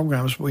incentive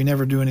programs, but we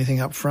never do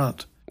anything up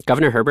front.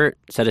 Governor Herbert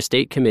said a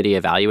state committee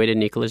evaluated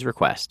Nikola's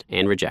request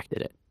and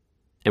rejected it.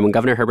 And when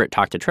Governor Herbert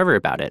talked to Trevor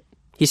about it,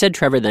 he said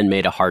Trevor then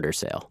made a harder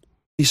sale.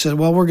 He said,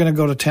 well, we're going to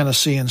go to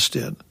Tennessee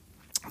instead.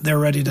 They're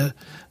ready to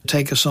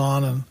take us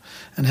on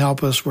and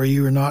help us where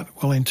you are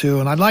not willing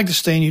to. And I'd like to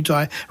stay in Utah.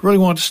 I really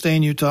want to stay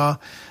in Utah,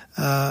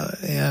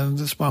 and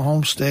it's my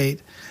home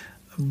state,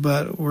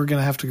 but we're going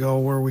to have to go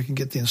where we can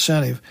get the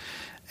incentive.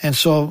 And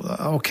so,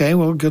 okay,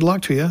 well, good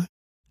luck to you.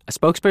 A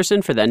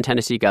spokesperson for then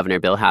Tennessee Governor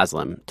Bill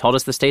Haslam told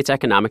us the state's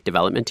economic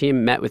development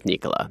team met with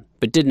Nikola,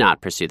 but did not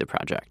pursue the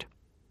project.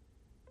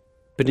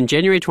 But in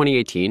January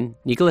 2018,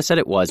 Nikola said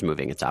it was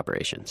moving its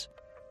operations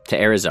to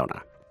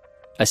Arizona,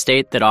 a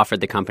state that offered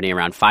the company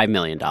around $5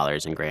 million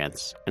in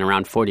grants and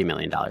around $40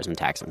 million in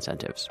tax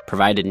incentives,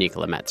 provided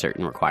Nikola met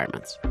certain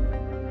requirements.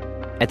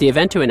 At the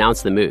event to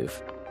announce the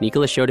move,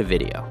 Nikola showed a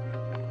video.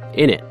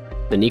 In it,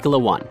 the Nikola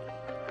 1,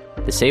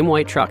 the same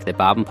white truck that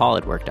Bob and Paul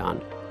had worked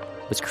on,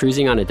 was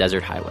cruising on a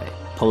desert highway,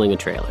 pulling a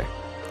trailer.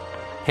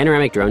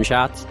 Panoramic drone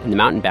shots and the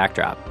mountain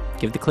backdrop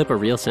give the clip a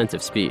real sense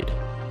of speed.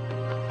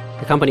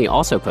 The company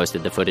also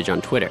posted the footage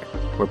on Twitter,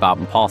 where Bob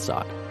and Paul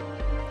saw it.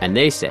 And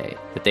they say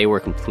that they were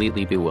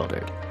completely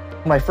bewildered.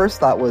 My first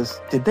thought was,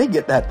 did they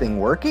get that thing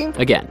working?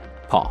 Again,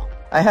 Paul.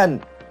 I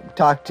hadn't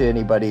talked to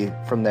anybody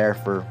from there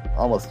for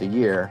almost a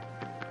year.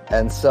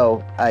 And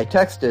so I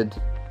texted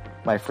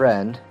my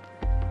friend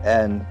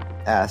and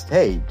asked,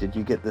 hey, did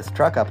you get this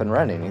truck up and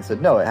running? He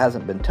said, no, it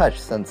hasn't been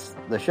touched since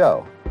the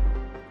show.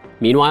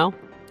 Meanwhile,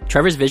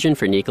 Trevor's vision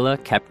for Nikola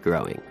kept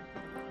growing,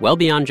 well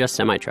beyond just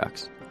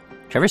semi-trucks.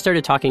 Trevor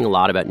started talking a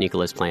lot about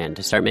Nikola's plan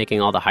to start making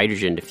all the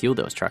hydrogen to fuel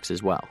those trucks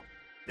as well.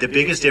 The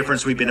biggest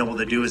difference we've been able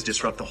to do is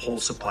disrupt the whole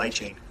supply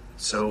chain.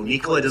 So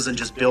Nikola doesn't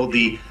just build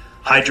the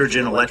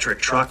hydrogen electric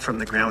truck from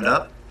the ground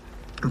up,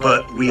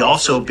 but we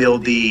also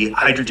build the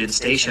hydrogen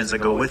stations that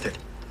go with it.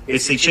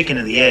 It's the chicken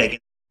and the egg.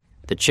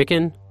 The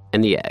chicken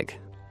and the egg.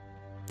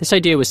 This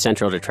idea was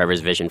central to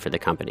Trevor's vision for the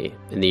company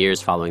in the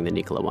years following the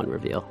Nikola 1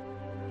 reveal.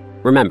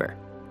 Remember,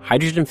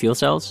 hydrogen fuel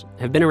cells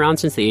have been around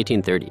since the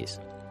 1830s,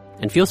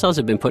 and fuel cells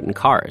have been put in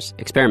cars,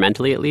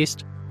 experimentally at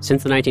least,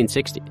 since the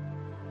 1960s.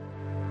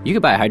 You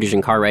could buy a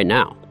hydrogen car right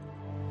now,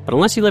 but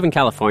unless you live in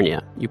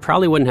California, you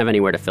probably wouldn't have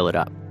anywhere to fill it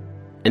up.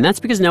 And that's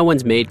because no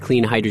one's made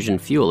clean hydrogen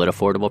fuel at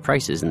affordable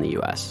prices in the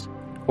US,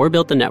 or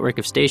built the network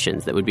of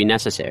stations that would be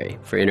necessary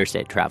for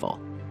interstate travel.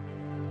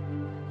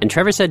 And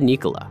Trevor said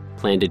Nikola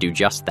planned to do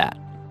just that.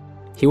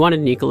 He wanted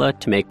Nikola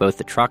to make both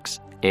the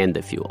trucks and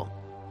the fuel.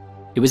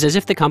 It was as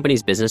if the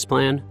company's business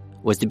plan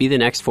was to be the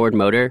next Ford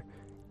Motor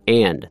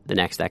and the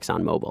next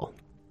ExxonMobil.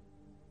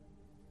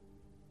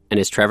 And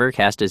as Trevor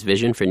cast his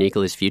vision for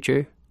Nikola's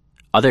future,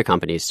 other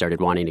companies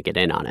started wanting to get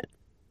in on it.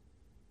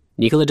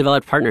 Nikola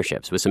developed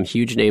partnerships with some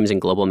huge names in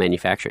global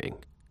manufacturing,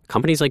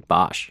 companies like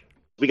Bosch.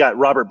 We got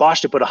Robert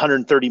Bosch to put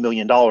 $130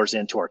 million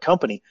into our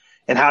company.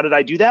 And how did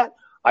I do that?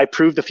 I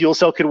proved the fuel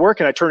cell could work,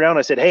 and I turned around and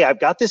I said, hey, I've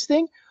got this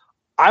thing.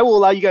 I will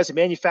allow you guys to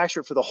manufacture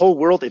it for the whole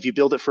world if you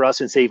build it for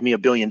us and save me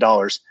 $1 billion.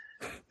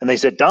 And they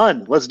said,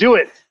 done, let's do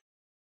it.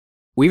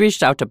 We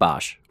reached out to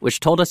Bosch,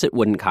 which told us it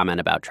wouldn't comment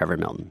about Trevor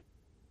Milton.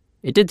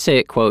 It did say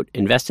it, quote,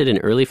 invested in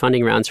early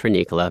funding rounds for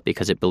Nikola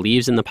because it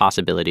believes in the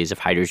possibilities of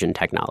hydrogen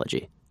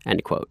technology,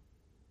 end quote.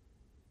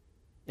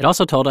 It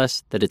also told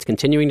us that it's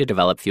continuing to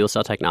develop fuel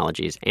cell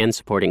technologies and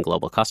supporting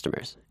global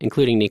customers,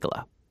 including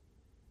Nikola.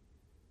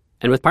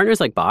 And with partners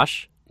like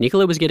Bosch,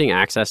 Nikola was getting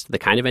access to the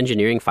kind of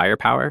engineering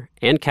firepower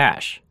and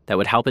cash that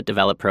would help it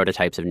develop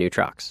prototypes of new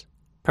trucks,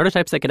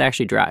 prototypes that could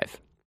actually drive.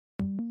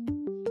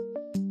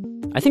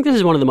 I think this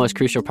is one of the most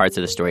crucial parts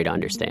of the story to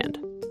understand.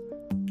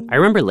 I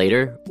remember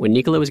later, when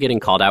Nikola was getting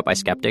called out by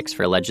skeptics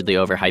for allegedly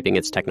overhyping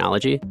its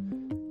technology,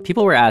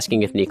 people were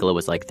asking if Nikola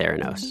was like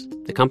Theranos,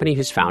 the company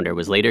whose founder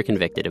was later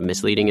convicted of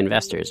misleading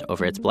investors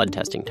over its blood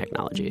testing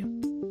technology.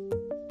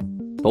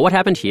 But what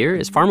happened here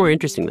is far more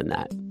interesting than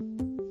that.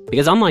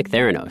 Because unlike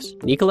Theranos,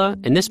 Nikola,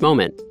 in this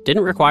moment,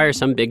 didn't require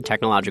some big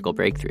technological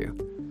breakthrough.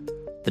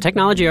 The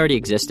technology already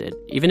existed,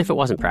 even if it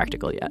wasn't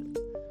practical yet.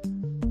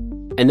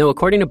 And though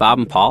according to Bob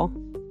and Paul,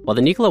 while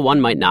the Nikola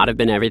 1 might not have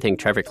been everything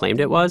Trevor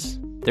claimed it was,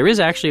 there is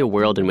actually a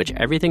world in which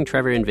everything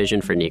Trevor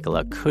envisioned for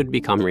Nikola could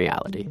become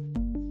reality.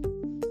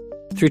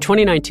 Through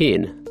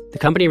 2019, the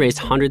company raised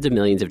hundreds of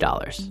millions of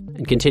dollars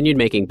and continued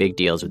making big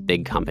deals with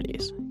big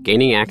companies,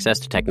 gaining access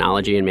to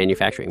technology and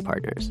manufacturing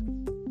partners.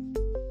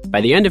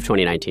 By the end of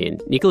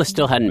 2019, Nikola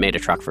still hadn't made a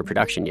truck for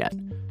production yet,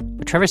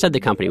 but Trevor said the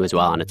company was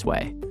well on its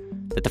way,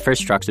 that the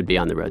first trucks would be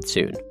on the road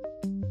soon.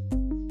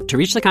 To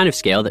reach the kind of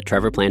scale that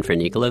Trevor planned for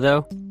Nikola,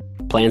 though,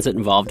 plans that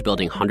involved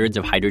building hundreds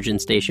of hydrogen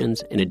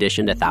stations in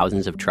addition to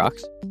thousands of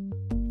trucks,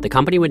 the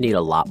company would need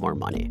a lot more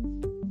money.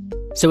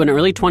 So in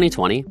early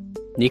 2020,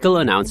 Nikola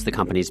announced the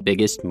company's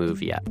biggest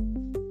move yet.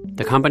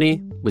 The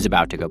company was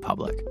about to go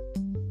public.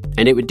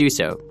 And it would do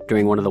so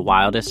during one of the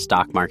wildest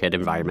stock market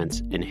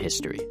environments in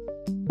history.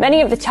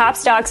 Many of the top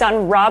stocks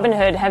on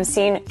Robinhood have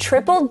seen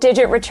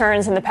triple-digit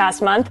returns in the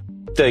past month.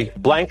 The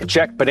blank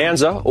check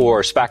bonanza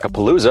or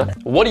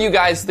SPAC-a-palooza. What do you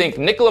guys think?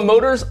 Nikola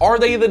Motors, are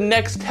they the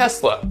next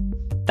Tesla?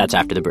 That's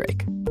after the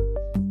break.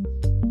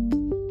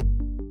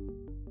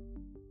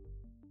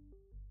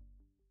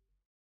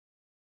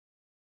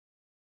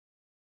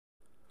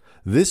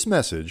 This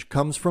message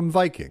comes from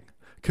Viking,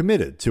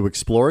 committed to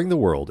exploring the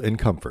world in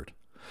comfort.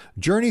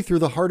 Journey through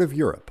the heart of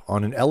Europe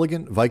on an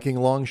elegant Viking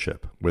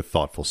longship with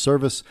thoughtful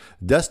service,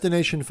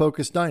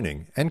 destination-focused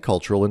dining, and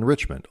cultural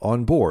enrichment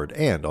on board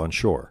and on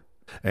shore.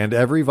 And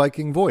every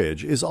Viking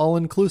voyage is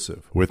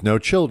all-inclusive, with no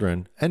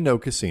children and no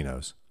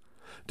casinos.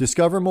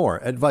 Discover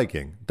more at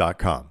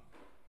Viking.com.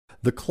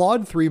 The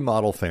Claude 3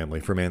 model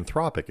family from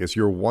Anthropic is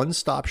your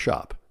one-stop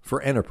shop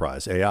for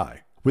enterprise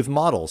AI. With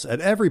models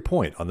at every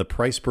point on the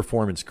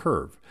price-performance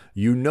curve,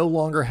 you no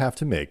longer have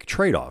to make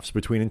trade-offs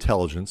between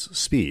intelligence,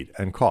 speed,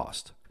 and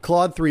cost.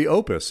 Claude 3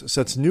 Opus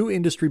sets new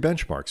industry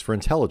benchmarks for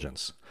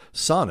intelligence.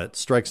 Sonnet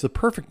strikes the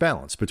perfect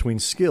balance between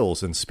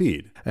skills and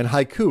speed, and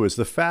Haiku is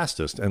the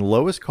fastest and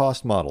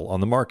lowest-cost model on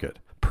the market,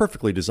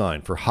 perfectly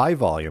designed for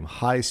high-volume,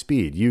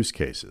 high-speed use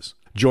cases.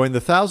 Join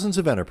the thousands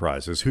of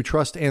enterprises who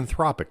trust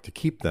Anthropic to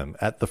keep them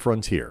at the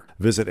frontier.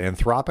 Visit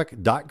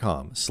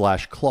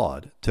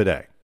anthropic.com/Claude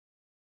today.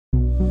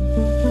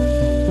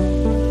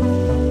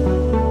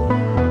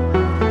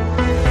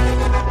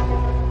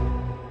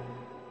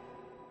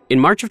 In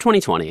March of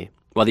 2020,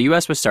 while the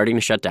U.S. was starting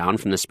to shut down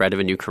from the spread of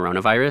a new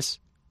coronavirus,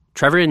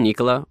 Trevor and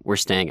Nikola were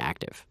staying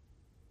active.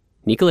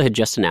 Nikola had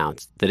just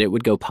announced that it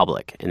would go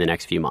public in the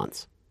next few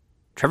months.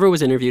 Trevor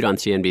was interviewed on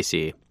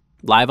CNBC,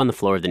 live on the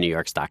floor of the New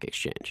York Stock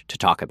Exchange, to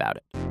talk about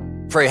it.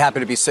 Very happy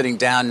to be sitting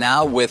down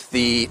now with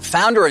the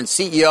founder and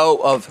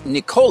CEO of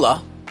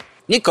Nikola.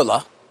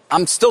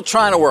 I'm still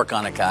trying to work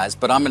on it, guys,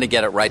 but I'm going to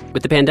get it right.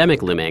 With the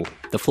pandemic looming,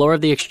 the floor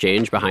of the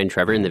exchange behind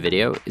Trevor in the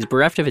video is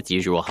bereft of its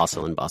usual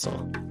hustle and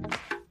bustle.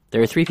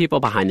 There are three people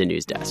behind the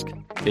news desk.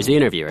 There's the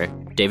interviewer,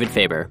 David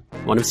Faber,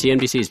 one of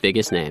CNBC's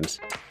biggest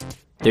names.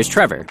 There's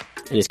Trevor,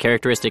 in his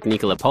characteristic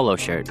Nikola polo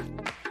shirt.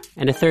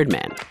 And a third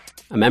man,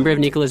 a member of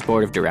Nikola's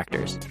board of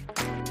directors.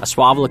 A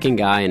suave-looking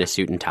guy in a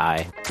suit and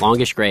tie,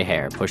 longish gray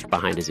hair pushed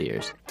behind his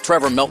ears.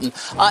 Trevor Milton,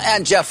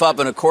 and Jeff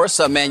Ubben, of course,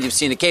 a man you've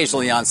seen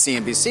occasionally on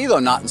CNBC, though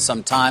not in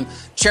some time,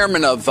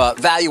 chairman of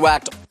Value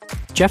Act.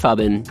 Jeff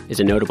Ubben is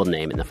a notable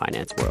name in the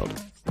finance world.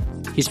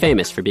 He's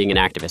famous for being an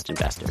activist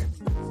investor,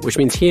 which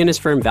means he and his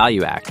firm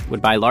Value Act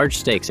would buy large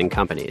stakes in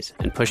companies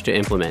and push to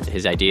implement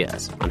his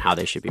ideas on how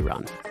they should be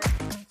run.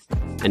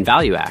 And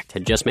Value Act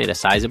had just made a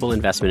sizable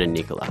investment in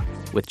Nikola,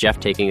 with Jeff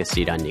taking a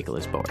seat on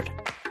Nikola's board.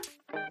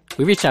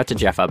 We reached out to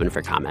Jeff Ubben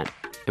for comment,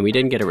 and we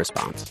didn't get a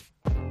response.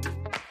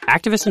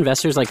 Activist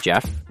investors like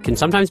Jeff can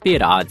sometimes be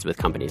at odds with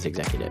companies'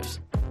 executives.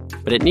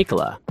 But at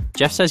Nikola,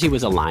 Jeff says he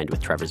was aligned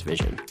with Trevor's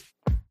vision.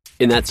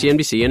 In that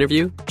CNBC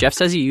interview, Jeff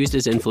says he used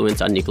his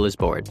influence on Nikola's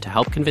board to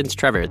help convince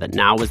Trevor that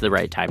now was the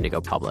right time to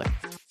go public.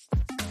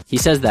 He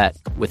says that,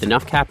 with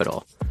enough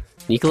capital,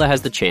 Nikola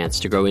has the chance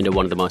to grow into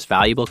one of the most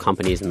valuable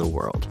companies in the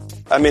world.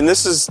 I mean,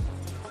 this is a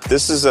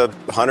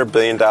 $100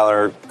 billion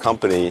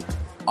company.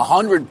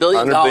 $100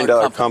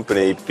 billion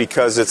company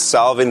because it's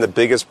solving the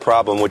biggest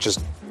problem, which is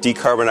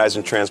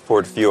decarbonizing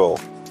transport fuel.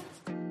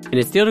 In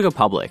its deal to go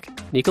public,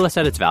 Nikola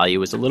said its value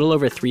was a little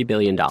over $3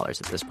 billion at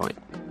this point.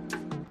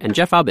 And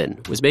Jeff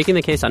Ubben was making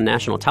the case on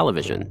national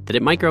television that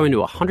it might grow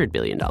into a $100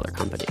 billion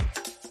company.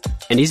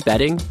 And he's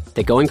betting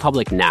that going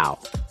public now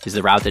is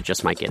the route that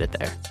just might get it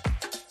there.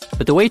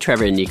 But the way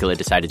Trevor and Nikola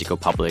decided to go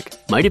public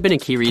might have been a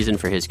key reason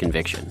for his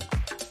conviction.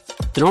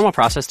 The normal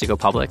process to go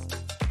public,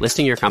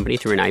 listing your company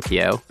through an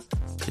IPO,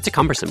 it's a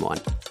cumbersome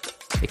one.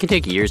 It can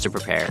take years to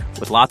prepare,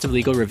 with lots of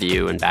legal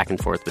review and back and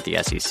forth with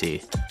the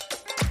SEC.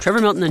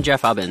 Trevor Milton and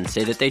Jeff Ubben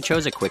say that they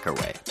chose a quicker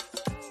way,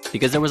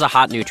 because there was a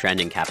hot new trend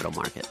in capital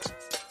markets.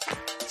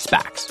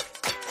 SPACs.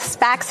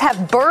 SPACs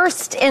have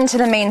burst into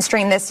the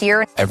mainstream this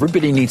year.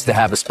 Everybody needs to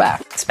have a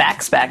SPAC.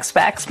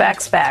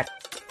 SPAC.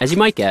 As you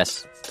might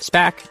guess,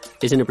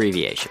 SPAC is an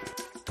abbreviation.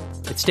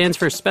 It stands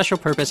for Special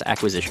Purpose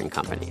Acquisition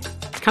Company.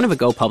 It's kind of a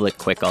go-public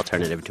quick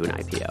alternative to an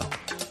IPO.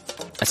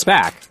 A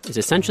SPAC is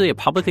essentially a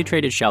publicly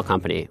traded shell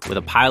company with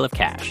a pile of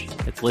cash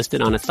that's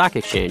listed on a stock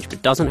exchange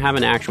but doesn't have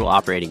an actual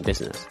operating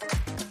business.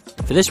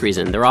 For this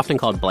reason, they're often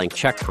called blank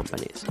check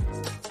companies.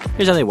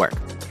 Here's how they work.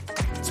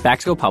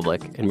 SPACs go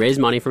public and raise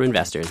money from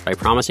investors by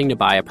promising to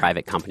buy a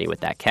private company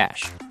with that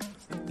cash.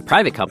 The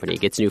private company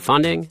gets new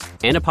funding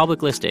and a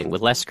public listing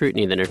with less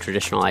scrutiny than a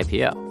traditional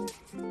IPO.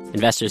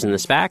 Investors in the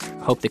SPAC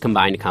hope the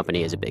combined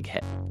company is a big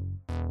hit.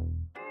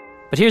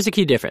 But here's the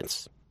key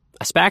difference.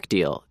 A SPAC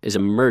deal is a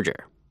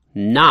merger,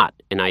 not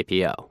an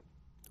IPO,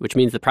 which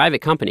means the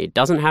private company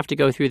doesn't have to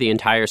go through the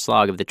entire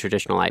slog of the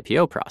traditional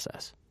IPO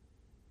process.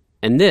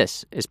 And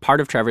this is part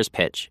of Trevor's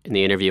pitch in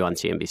the interview on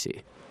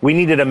CNBC. We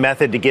needed a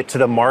method to get to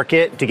the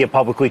market, to get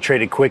publicly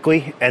traded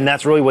quickly, and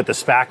that's really what the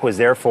SPAC was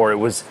there for.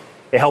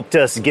 It helped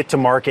us get to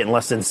market in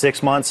less than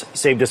 6 months,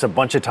 saved us a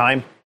bunch of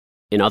time.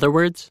 In other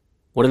words,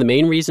 one of the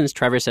main reasons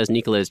Trevor says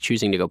Nikola is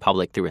choosing to go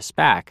public through a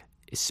SPAC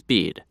is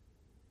speed.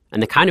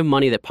 And the kind of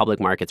money that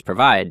public markets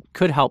provide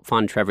could help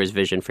fund Trevor's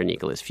vision for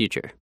Nikola's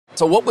future.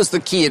 So what was the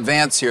key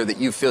advance here that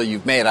you feel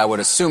you've made? I would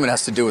assume it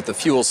has to do with the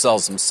fuel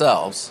cells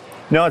themselves.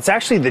 No, it's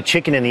actually the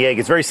chicken and the egg.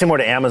 It's very similar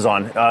to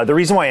Amazon. The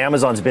reason why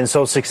Amazon's been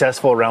so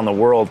successful around the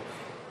world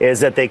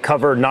is that they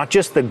cover not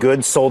just the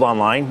goods sold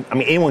online. I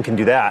mean, anyone can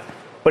do that,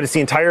 but it's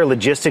the entire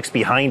logistics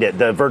behind it,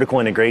 the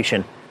vertical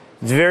integration.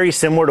 It's very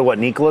similar to what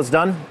Nikola's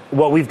done.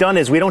 What we've done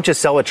is we don't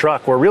just sell a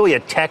truck. We're really a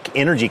tech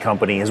energy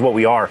company is what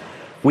we are.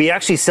 We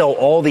actually sell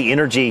all the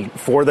energy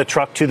for the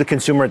truck to the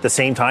consumer at the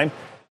same time.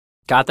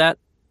 Got that?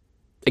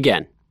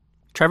 Again,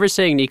 Trevor's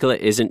saying Nikola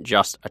isn't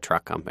just a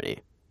truck company.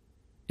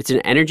 It's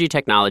an energy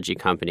technology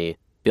company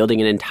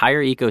building an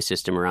entire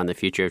ecosystem around the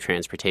future of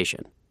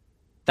transportation.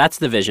 That's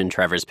the vision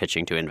Trevor's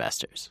pitching to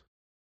investors.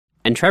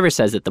 And Trevor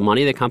says that the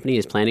money the company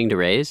is planning to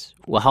raise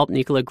will help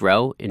Nikola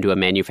grow into a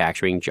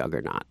manufacturing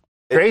juggernaut.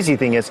 The crazy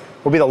thing is,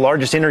 we'll be the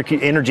largest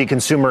energy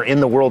consumer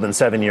in the world in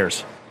 7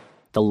 years.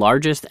 The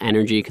largest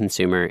energy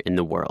consumer in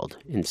the world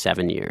in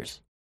 7 years.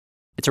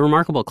 It's a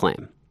remarkable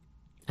claim.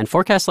 And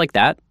forecasts like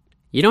that,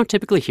 you don't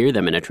typically hear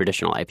them in a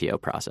traditional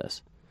IPO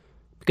process.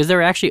 Because there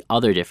are actually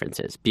other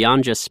differences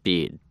beyond just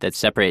speed that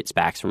separate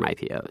SPACs from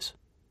IPOs.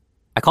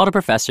 I called a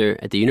professor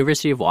at the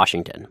University of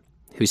Washington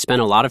who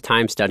spent a lot of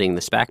time studying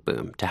the SPAC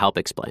boom to help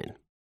explain.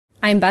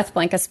 I'm Beth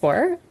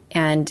Blanca-Spohr,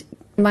 and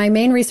my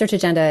main research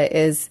agenda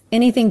is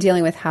anything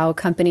dealing with how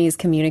companies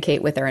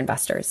communicate with their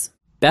investors.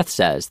 Beth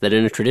says that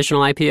in a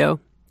traditional IPO,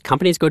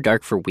 companies go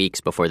dark for weeks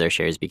before their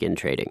shares begin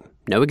trading.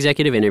 No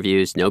executive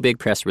interviews, no big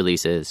press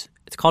releases.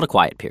 It's called a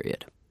quiet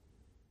period.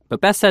 But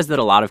Beth says that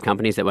a lot of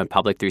companies that went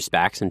public through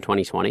SPACs in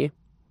 2020,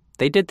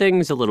 they did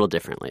things a little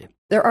differently.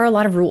 There are a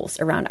lot of rules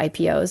around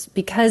IPOs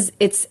because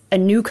it's a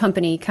new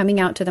company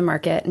coming out to the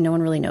market and no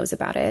one really knows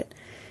about it.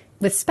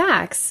 With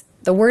SPACs,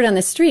 the word on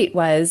the street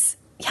was,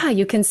 yeah,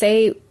 you can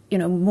say,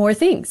 more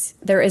things.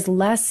 There is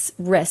less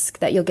risk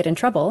that you'll get in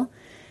trouble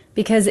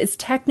because it's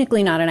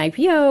technically not an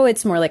IPO.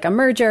 It's more like a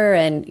merger.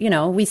 And,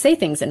 we say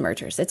things in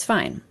mergers. It's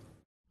fine.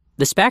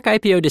 The SPAC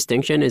IPO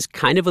distinction is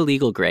kind of a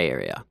legal gray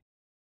area.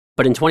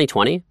 But in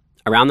 2020,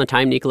 around the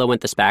time Nikola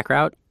went the SPAC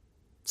route,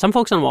 some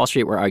folks on Wall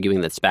Street were arguing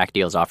that SPAC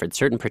deals offered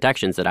certain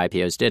protections that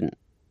IPOs didn't.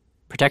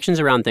 Protections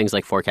around things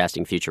like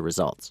forecasting future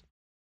results.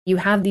 You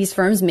have these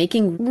firms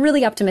making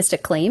really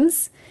optimistic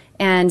claims.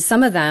 And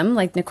some of them,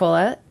 like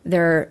Nikola,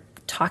 they're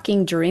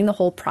talking during the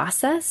whole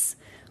process,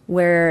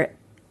 where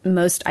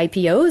most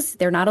IPOs,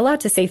 they're not allowed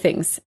to say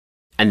things.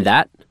 And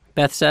that,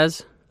 Beth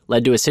says,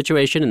 led to a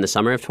situation in the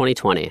summer of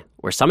 2020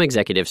 where some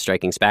executives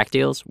striking SPAC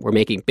deals were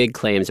making big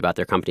claims about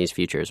their company's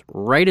futures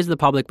right as the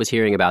public was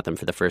hearing about them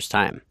for the first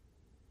time.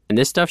 And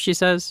this stuff, she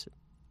says,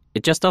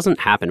 it just doesn't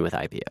happen with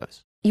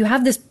IPOs. You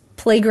have this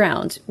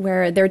playground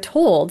where they're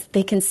told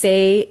they can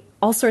say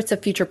all sorts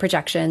of future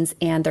projections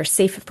and they're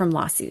safe from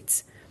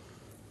lawsuits.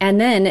 And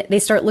then they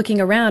start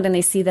looking around and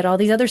they see that all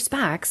these other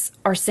SPACs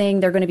are saying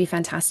they're going to be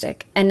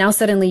fantastic. And now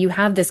suddenly you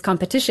have this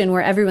competition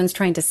where everyone's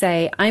trying to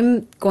say,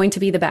 I'm going to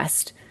be the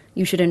best.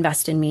 You should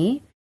invest in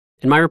me.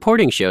 And my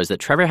reporting shows that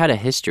Trevor had a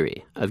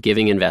history of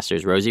giving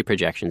investors rosy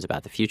projections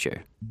about the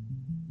future.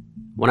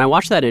 When I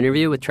watched that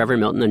interview with Trevor,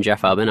 Milton, and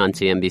Jeff Ubben on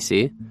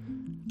CNBC,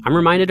 I'm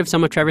reminded of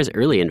some of Trevor's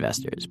early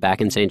investors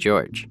back in St.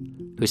 George,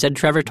 who said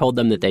Trevor told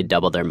them that they'd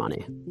double their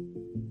money.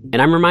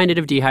 And I'm reminded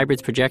of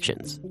D-Hybrid's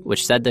projections,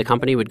 which said the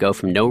company would go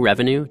from no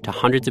revenue to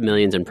hundreds of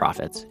millions in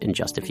profits in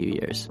just a few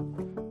years.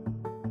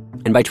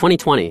 And by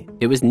 2020,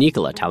 it was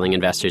Nikola telling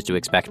investors to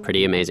expect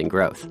pretty amazing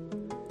growth.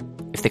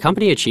 If the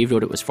company achieved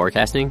what it was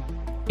forecasting,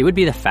 it would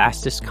be the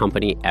fastest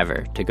company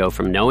ever to go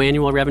from no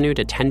annual revenue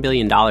to $10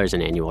 billion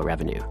in annual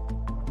revenue,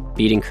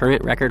 beating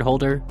current record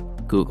holder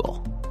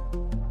Google.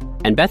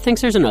 And Beth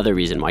thinks there's another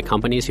reason why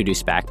companies who do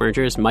SPAC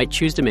mergers might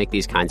choose to make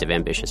these kinds of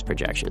ambitious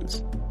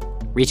projections.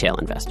 Retail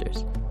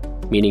investors,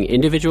 meaning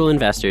individual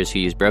investors who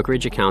use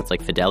brokerage accounts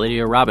like Fidelity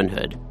or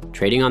Robinhood,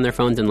 trading on their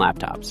phones and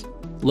laptops,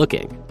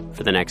 looking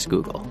for the next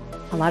Google.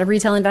 A lot of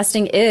retail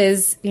investing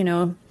is,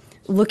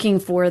 looking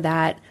for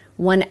that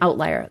one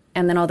outlier.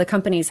 And then all the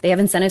companies, they have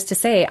incentives to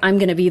say, I'm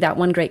going to be that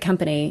one great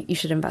company. You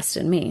should invest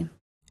in me.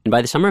 And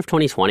by the summer of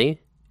 2020,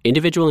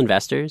 individual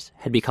investors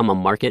had become a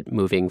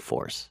market-moving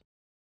force.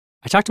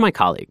 I talked to my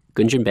colleague,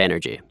 Gunjan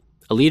Banerjee,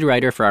 a lead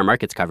writer for our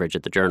markets coverage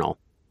at the Journal,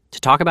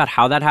 to talk about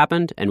how that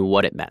happened and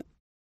what it meant.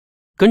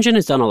 Gunjan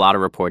has done a lot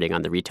of reporting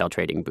on the retail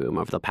trading boom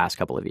over the past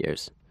couple of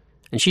years,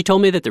 and she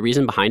told me that the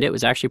reason behind it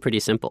was actually pretty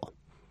simple.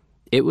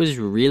 It was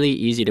really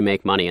easy to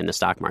make money in the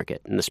stock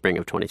market in the spring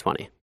of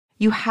 2020.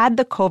 You had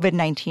the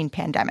COVID-19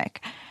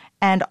 pandemic,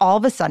 and all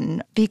of a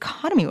sudden, the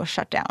economy was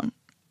shut down.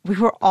 We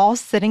were all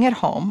sitting at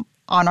home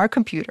on our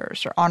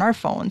computers or on our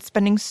phones,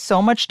 spending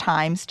so much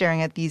time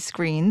staring at these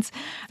screens.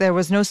 There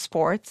was no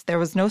sports. There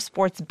was no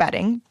sports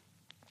betting.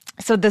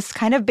 So this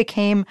kind of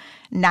became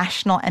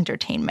national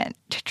entertainment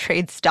to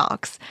trade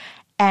stocks.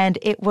 And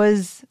it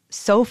was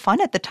so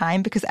fun at the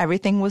time because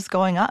everything was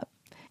going up.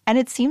 And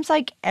it seems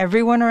like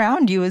everyone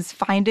around you is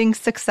finding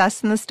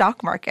success in the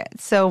stock market.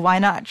 So why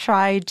not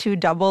try to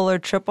double or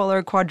triple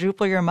or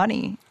quadruple your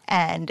money?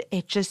 And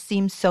it just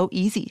seems so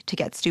easy to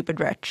get stupid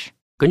rich.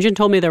 Gunjan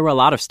told me there were a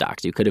lot of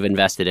stocks you could have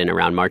invested in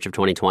around March of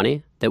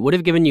 2020 that would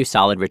have given you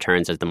solid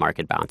returns as the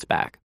market bounced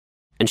back.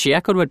 And she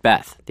echoed what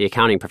Beth, the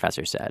accounting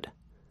professor, said,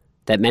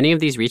 that many of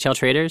these retail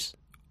traders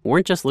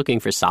weren't just looking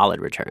for solid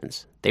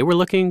returns. They were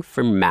looking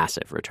for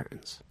massive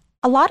returns.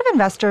 A lot of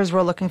investors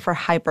were looking for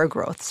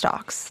hyper-growth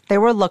stocks. They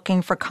were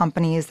looking for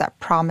companies that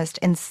promised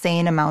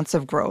insane amounts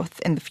of growth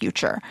in the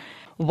future.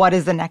 What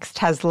is the next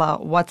Tesla?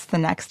 What's the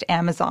next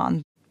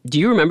Amazon? Do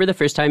you remember the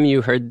first time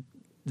you heard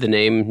the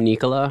name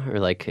Nikola, or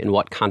like in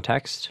what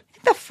context? I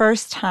think the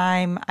first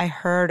time I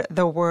heard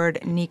the word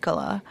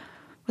Nikola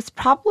was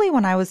probably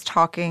when I was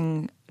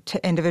talking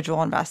to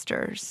individual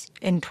investors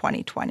in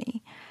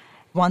 2020.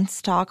 One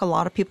stock a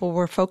lot of people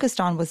were focused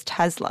on was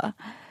Tesla.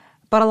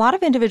 But a lot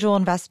of individual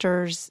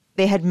investors,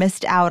 they had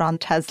missed out on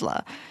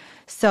Tesla.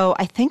 So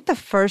I think the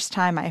first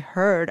time I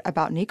heard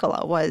about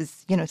Nikola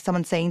was,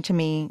 someone saying to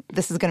me,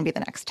 this is going to be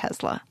the next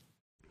Tesla.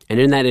 And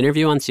in that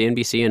interview on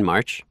CNBC in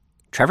March,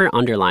 Trevor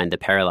underlined the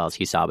parallels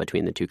he saw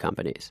between the two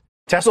companies.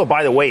 Tesla,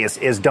 by the way,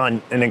 has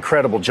done an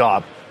incredible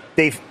job.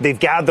 They've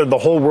gathered the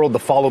whole world to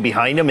follow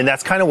behind them, and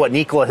that's kind of what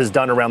Nikola has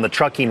done around the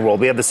trucking world.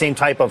 We have the same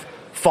type of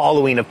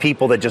following of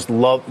people that just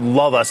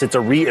love us. It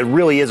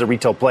really is a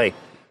retail play.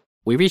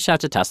 We reached out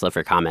to Tesla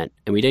for comment,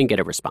 and we didn't get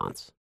a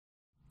response.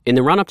 In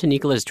the run-up to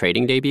Nikola's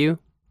trading debut,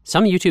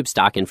 some YouTube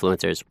stock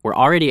influencers were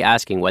already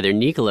asking whether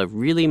Nikola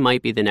really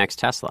might be the next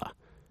Tesla,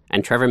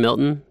 and Trevor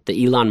Milton,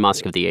 the Elon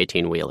Musk of the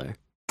 18-wheeler.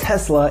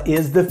 Tesla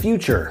is the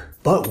future.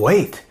 But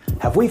wait,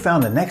 have we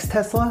found the next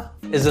Tesla?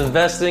 Is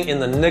investing in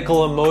the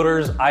Nikola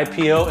Motors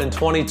IPO in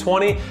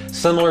 2020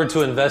 similar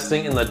to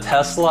investing in the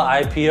Tesla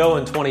IPO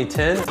in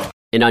 2010?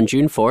 And on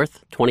June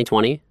 4th,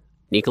 2020,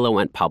 Nikola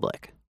went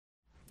public.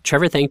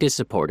 Trevor thanked his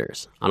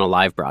supporters on a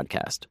live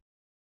broadcast.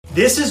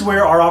 This is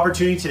where our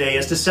opportunity today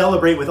is to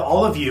celebrate with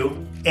all of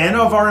you and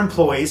of our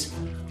employees,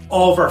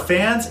 all of our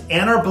fans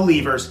and our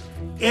believers,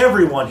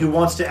 everyone who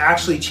wants to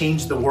actually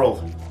change the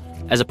world.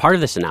 As a part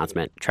of this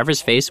announcement,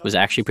 Trevor's face was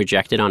actually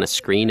projected on a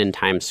screen in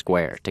Times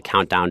Square to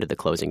count down to the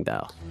closing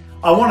bell.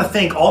 I want to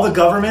thank all the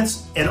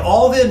governments and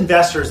all the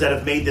investors that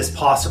have made this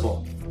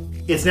possible.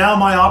 It's now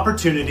my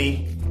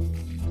opportunity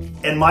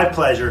and my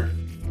pleasure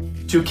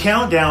to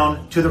count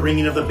down to the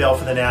ringing of the bell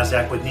for the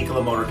NASDAQ with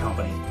Nikola Motor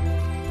Company.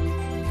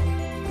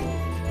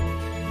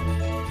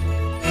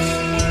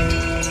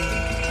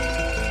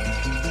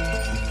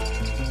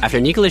 After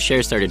Nikola's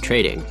shares started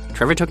trading,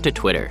 Trevor took to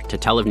Twitter to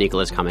tell of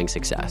Nikola's coming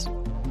success.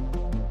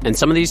 And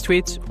some of these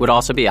tweets would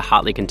also be a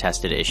hotly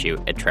contested issue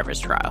at Trevor's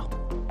trial.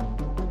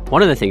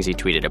 One of the things he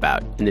tweeted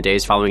about in the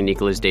days following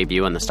Nikola's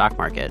debut on the stock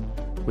market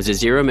was a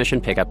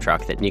zero-emission pickup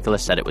truck that Nikola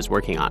said it was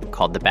working on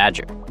called the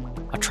Badger.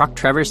 A truck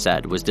Trevor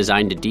said was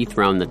designed to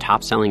dethrone the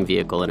top-selling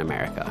vehicle in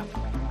America,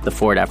 the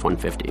Ford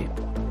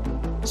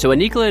F-150. So a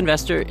Nikola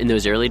investor in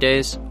those early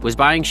days was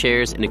buying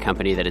shares in a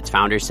company that its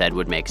founder said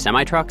would make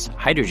semi-trucks,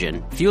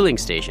 hydrogen, fueling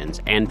stations,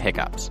 and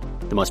pickups,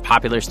 the most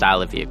popular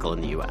style of vehicle in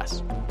the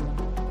U.S.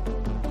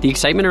 The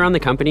excitement around the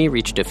company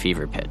reached a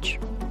fever pitch,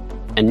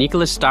 and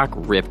Nikola's stock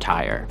ripped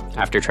higher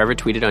after Trevor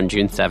tweeted on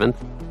June 7th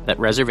that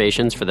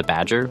reservations for the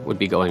Badger would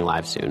be going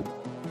live soon.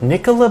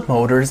 Nikola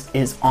Motors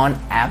is on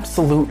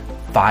absolute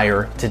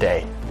fire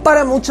today.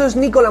 Para muchos,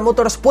 Nikola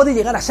Motors puede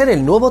llegar a ser el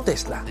nuevo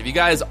Tesla. If you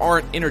guys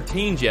aren't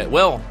entertained yet,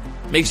 well,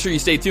 make sure you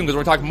stay tuned because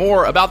we're going to talk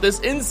more about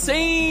this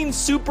insane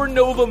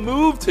supernova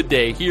move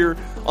today here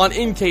on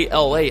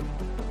NKLA.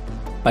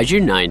 By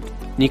June 9th,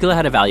 Nikola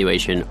had a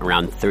valuation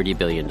around $30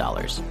 billion.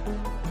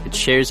 Its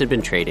shares had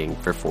been trading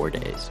for 4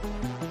 days.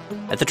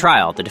 At the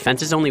trial, the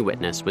defense's only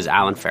witness was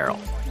Alan Farrell,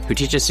 who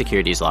teaches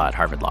securities law at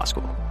Harvard Law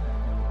School.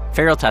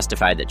 Farrell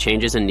testified that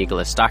changes in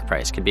Nikola's stock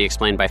price could be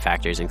explained by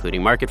factors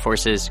including market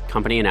forces,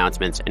 company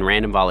announcements, and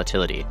random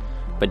volatility,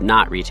 but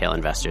not retail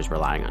investors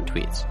relying on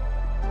tweets.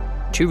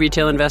 2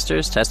 retail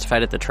investors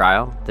testified at the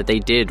trial that they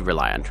did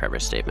rely on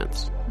Trevor's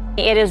statements.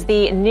 It is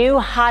the new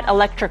hot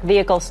electric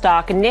vehicle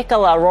stock,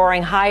 Nikola,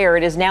 roaring higher.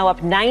 It is now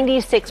up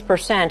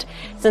 96%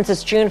 since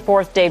its June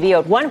 4th debut.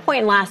 At one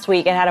point last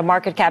week, it had a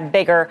market cap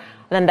bigger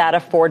than that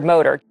of Ford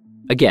Motor.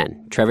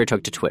 Again, Trevor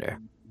took to Twitter.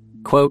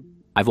 Quote,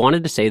 "I've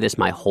wanted to say this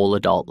my whole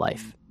adult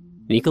life.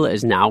 Nikola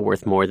is now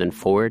worth more than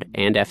Ford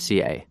and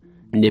FCA,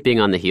 nipping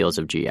on the heels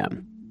of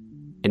GM.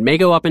 It may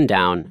go up and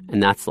down,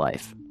 and that's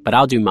life, but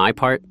I'll do my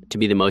part to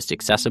be the most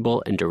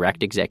accessible and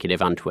direct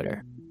executive on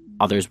Twitter.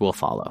 Others will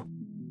follow."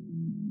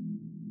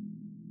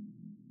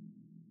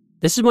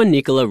 This is when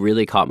Nikola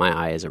really caught my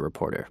eye as a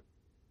reporter.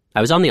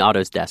 I was on the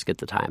autos desk at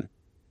the time,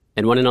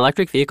 and when an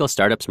electric vehicle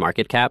startup's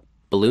market cap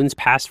balloons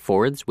past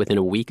Ford's within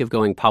a week of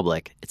going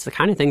public, it's the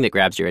kind of thing that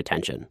grabs your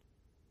attention.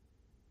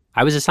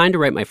 I was assigned to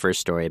write my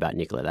first story about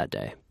Nikola that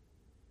day.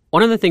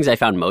 One of the things I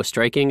found most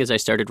striking as I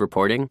started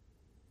reporting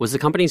was the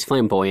company's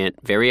flamboyant,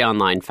 very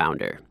online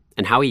founder,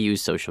 and how he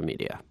used social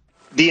media.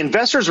 The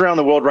investors around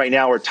the world right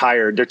now are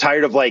tired. They're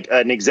tired of like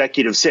an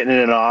executive sitting in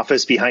an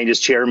office behind his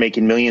chair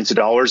making millions of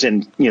dollars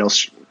and,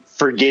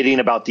 forgetting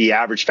about the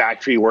average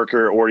factory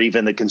worker or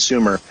even the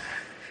consumer.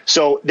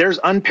 So there's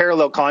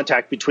unparalleled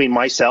contact between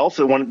myself,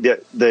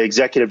 the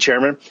executive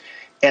chairman,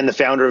 and the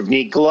founder of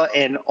Nikola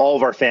and all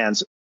of our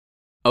fans.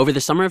 Over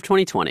the summer of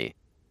 2020,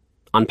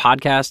 on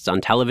podcasts, on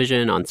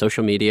television, on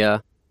social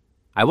media,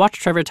 I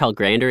watched Trevor tell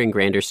grander and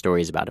grander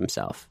stories about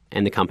himself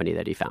and the company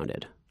that he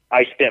founded.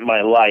 I spent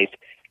my life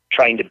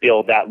trying to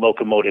build that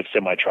locomotive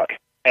semi-truck.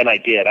 And I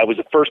did. I was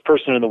the first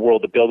person in the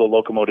world to build a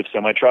locomotive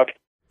semi-truck.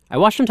 I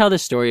watched him tell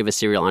this story of a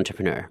serial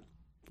entrepreneur,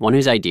 one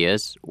whose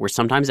ideas were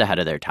sometimes ahead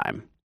of their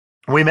time.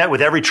 We met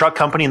with every truck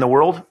company in the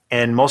world,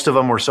 and most of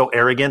them were so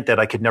arrogant that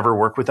I could never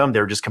work with them. They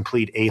were just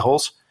complete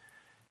a-holes.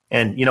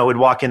 And, we'd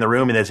walk in the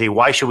room and they'd say,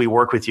 "Why should we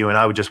work with you?" And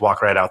I would just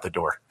walk right out the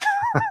door.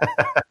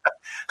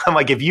 I'm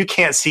like, if you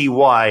can't see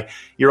why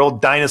your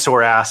old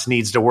dinosaur ass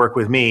needs to work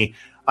with me,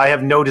 I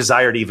have no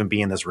desire to even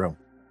be in this room.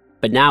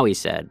 But now, he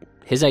said,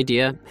 his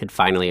idea had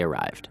finally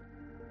arrived.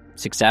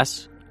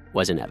 Success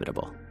was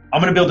inevitable.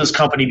 I'm going to build this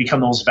company,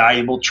 become the most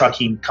valuable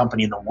trucking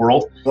company in the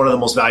world. One of the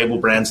most valuable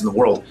brands in the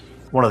world.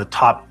 One of the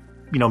top,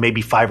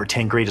 maybe 5 or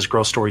 10 greatest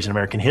growth stories in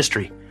American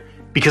history.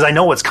 Because I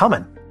know what's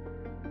coming.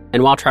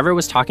 And while Trevor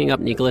was talking up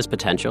Nikola's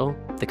potential,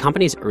 the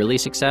company's early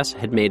success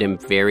had made him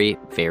very,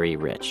 very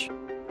rich.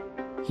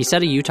 He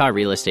set a Utah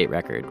real estate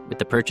record with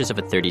the purchase of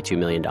a $32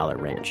 million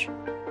ranch.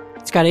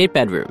 It's got 8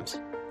 bedrooms,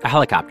 a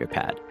helicopter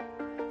pad,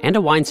 and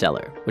a wine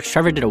cellar, which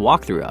Trevor did a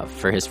walkthrough of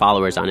for his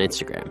followers on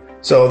Instagram.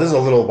 So this is a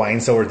little wine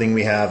cellar thing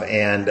we have,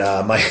 and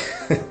my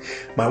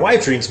my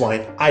wife drinks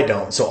wine. I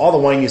don't. So all the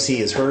wine you see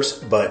is hers,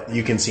 but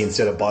you can see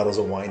instead of bottles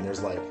of wine,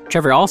 there's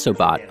Trevor also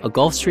bought a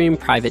Gulfstream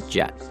private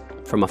jet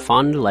from a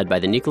fund led by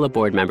the Nikola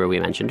board member we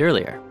mentioned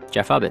earlier,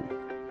 Jeff Ubben.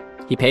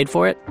 He paid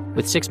for it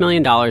with $6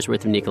 million worth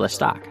of Nikola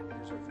stock.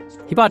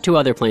 He bought 2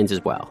 other planes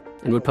as well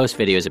and would post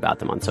videos about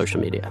them on social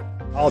media.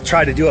 I'll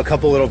try to do a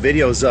couple little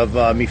videos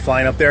of me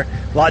flying up there.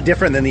 A lot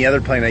different than the other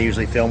plane I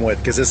usually film with,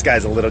 because this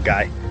guy's a little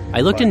guy.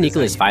 I looked in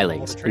Nikola's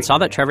filings and saw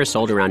that Trevor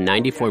sold around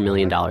 $94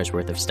 million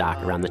worth of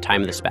stock around the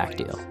time of the SPAC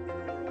deal.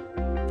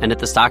 And at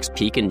the stock's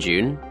peak in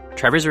June,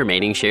 Trevor's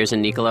remaining shares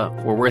in Nikola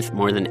were worth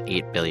more than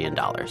 $8 billion.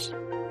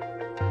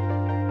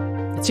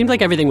 It seemed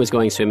like everything was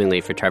going swimmingly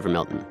for Trevor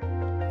Milton.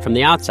 From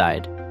the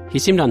outside, he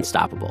seemed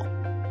unstoppable.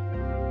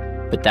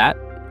 But that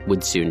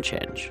would soon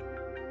change.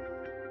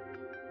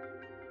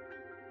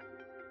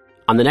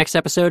 On the next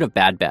episode of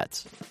Bad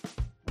Bets,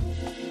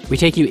 we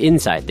take you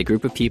inside the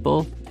group of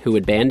people who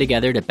would band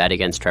together to bet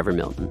against Trevor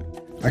Milton.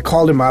 I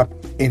called him up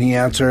and he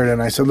answered,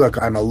 and I said, "Look,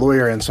 I'm a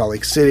lawyer in Salt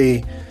Lake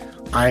City.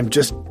 I'm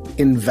just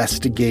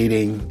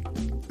investigating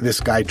this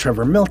guy,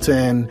 Trevor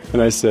Milton."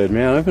 And I said,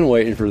 "Man, I've been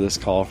waiting for this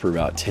call for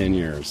about 10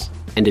 years.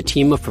 And a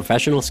team of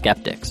professional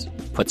skeptics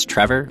puts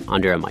Trevor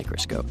under a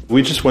microscope.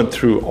 We just went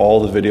through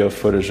all the video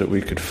footage that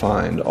we could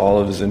find, all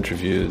of his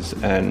interviews,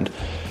 and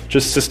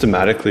just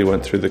systematically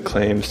went through the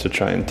claims to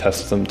try and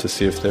test them to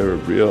see if they were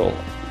real.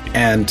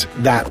 And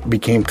that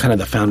became kind of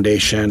the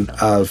foundation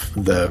of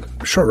the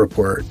short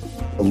report,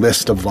 a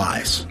list of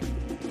lies.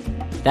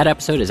 That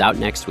episode is out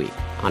next week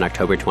on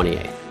October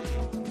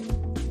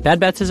 28th.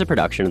 Bad Bets is a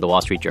production of The Wall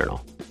Street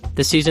Journal.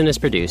 This season is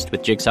produced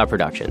with Jigsaw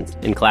Productions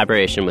in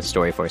collaboration with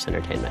Storyforce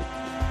Entertainment.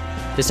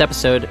 This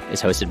episode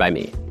is hosted by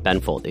me,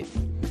 Ben Foldy.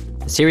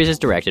 The series is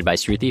directed by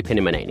Sruthi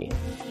Pinimaneni.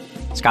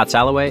 Scott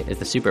Salloway is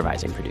the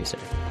supervising producer.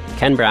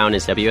 Ken Brown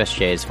is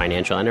WSJ's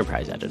financial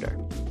enterprise editor.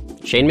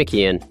 Shane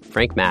McKeon,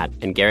 Frank Matt,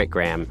 and Garrett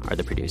Graham are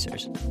the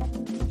producers.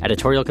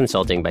 Editorial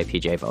consulting by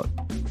PJ Vogt.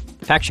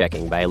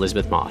 Fact-checking by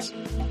Elizabeth Moss.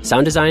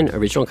 Sound design,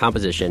 original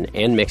composition,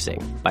 and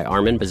mixing by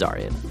Armin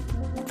Bazarian.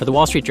 For The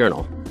Wall Street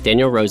Journal,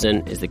 Daniel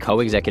Rosen is the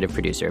co-executive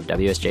producer of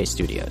WSJ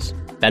Studios.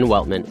 Ben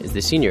Weltman is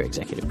the senior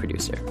executive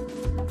producer.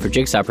 For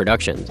Jigsaw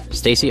Productions,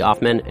 Stacey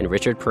Offman and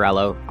Richard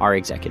Perello are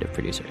executive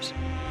producers.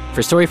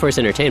 For Storyforce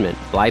Entertainment,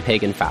 Bly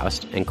Pagan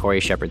Faust and Corey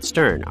Shepard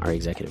Stern are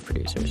executive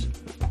producers.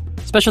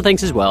 Special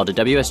thanks as well to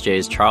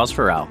WSJ's Charles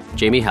Farrell,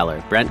 Jamie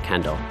Heller, Brent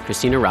Kendall,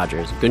 Christina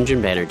Rogers,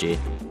 Gunjan Banerjee,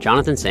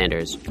 Jonathan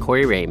Sanders,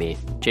 Corey Ramey,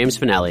 James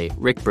Finelli,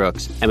 Rick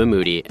Brooks, Emma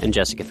Moody, and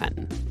Jessica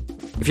Fenton.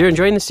 If you're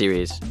enjoying the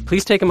series,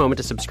 please take a moment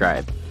to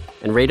subscribe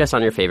and rate us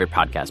on your favorite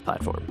podcast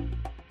platform.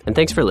 And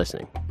thanks for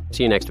listening.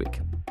 See you next week.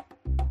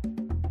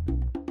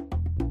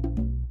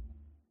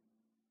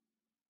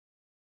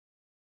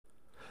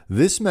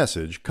 This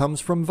message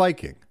comes from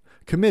Viking,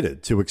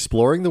 committed to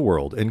exploring the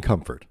world in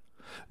comfort.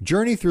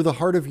 Journey through the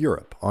heart of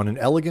Europe on an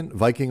elegant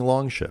Viking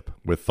longship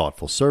with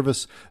thoughtful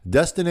service,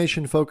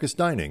 destination-focused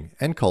dining,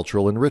 and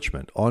cultural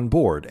enrichment on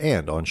board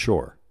and on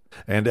shore.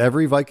 And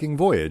every Viking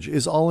voyage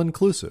is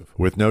all-inclusive,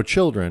 with no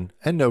children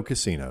and no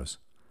casinos.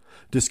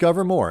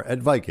 Discover more at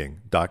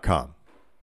Viking.com.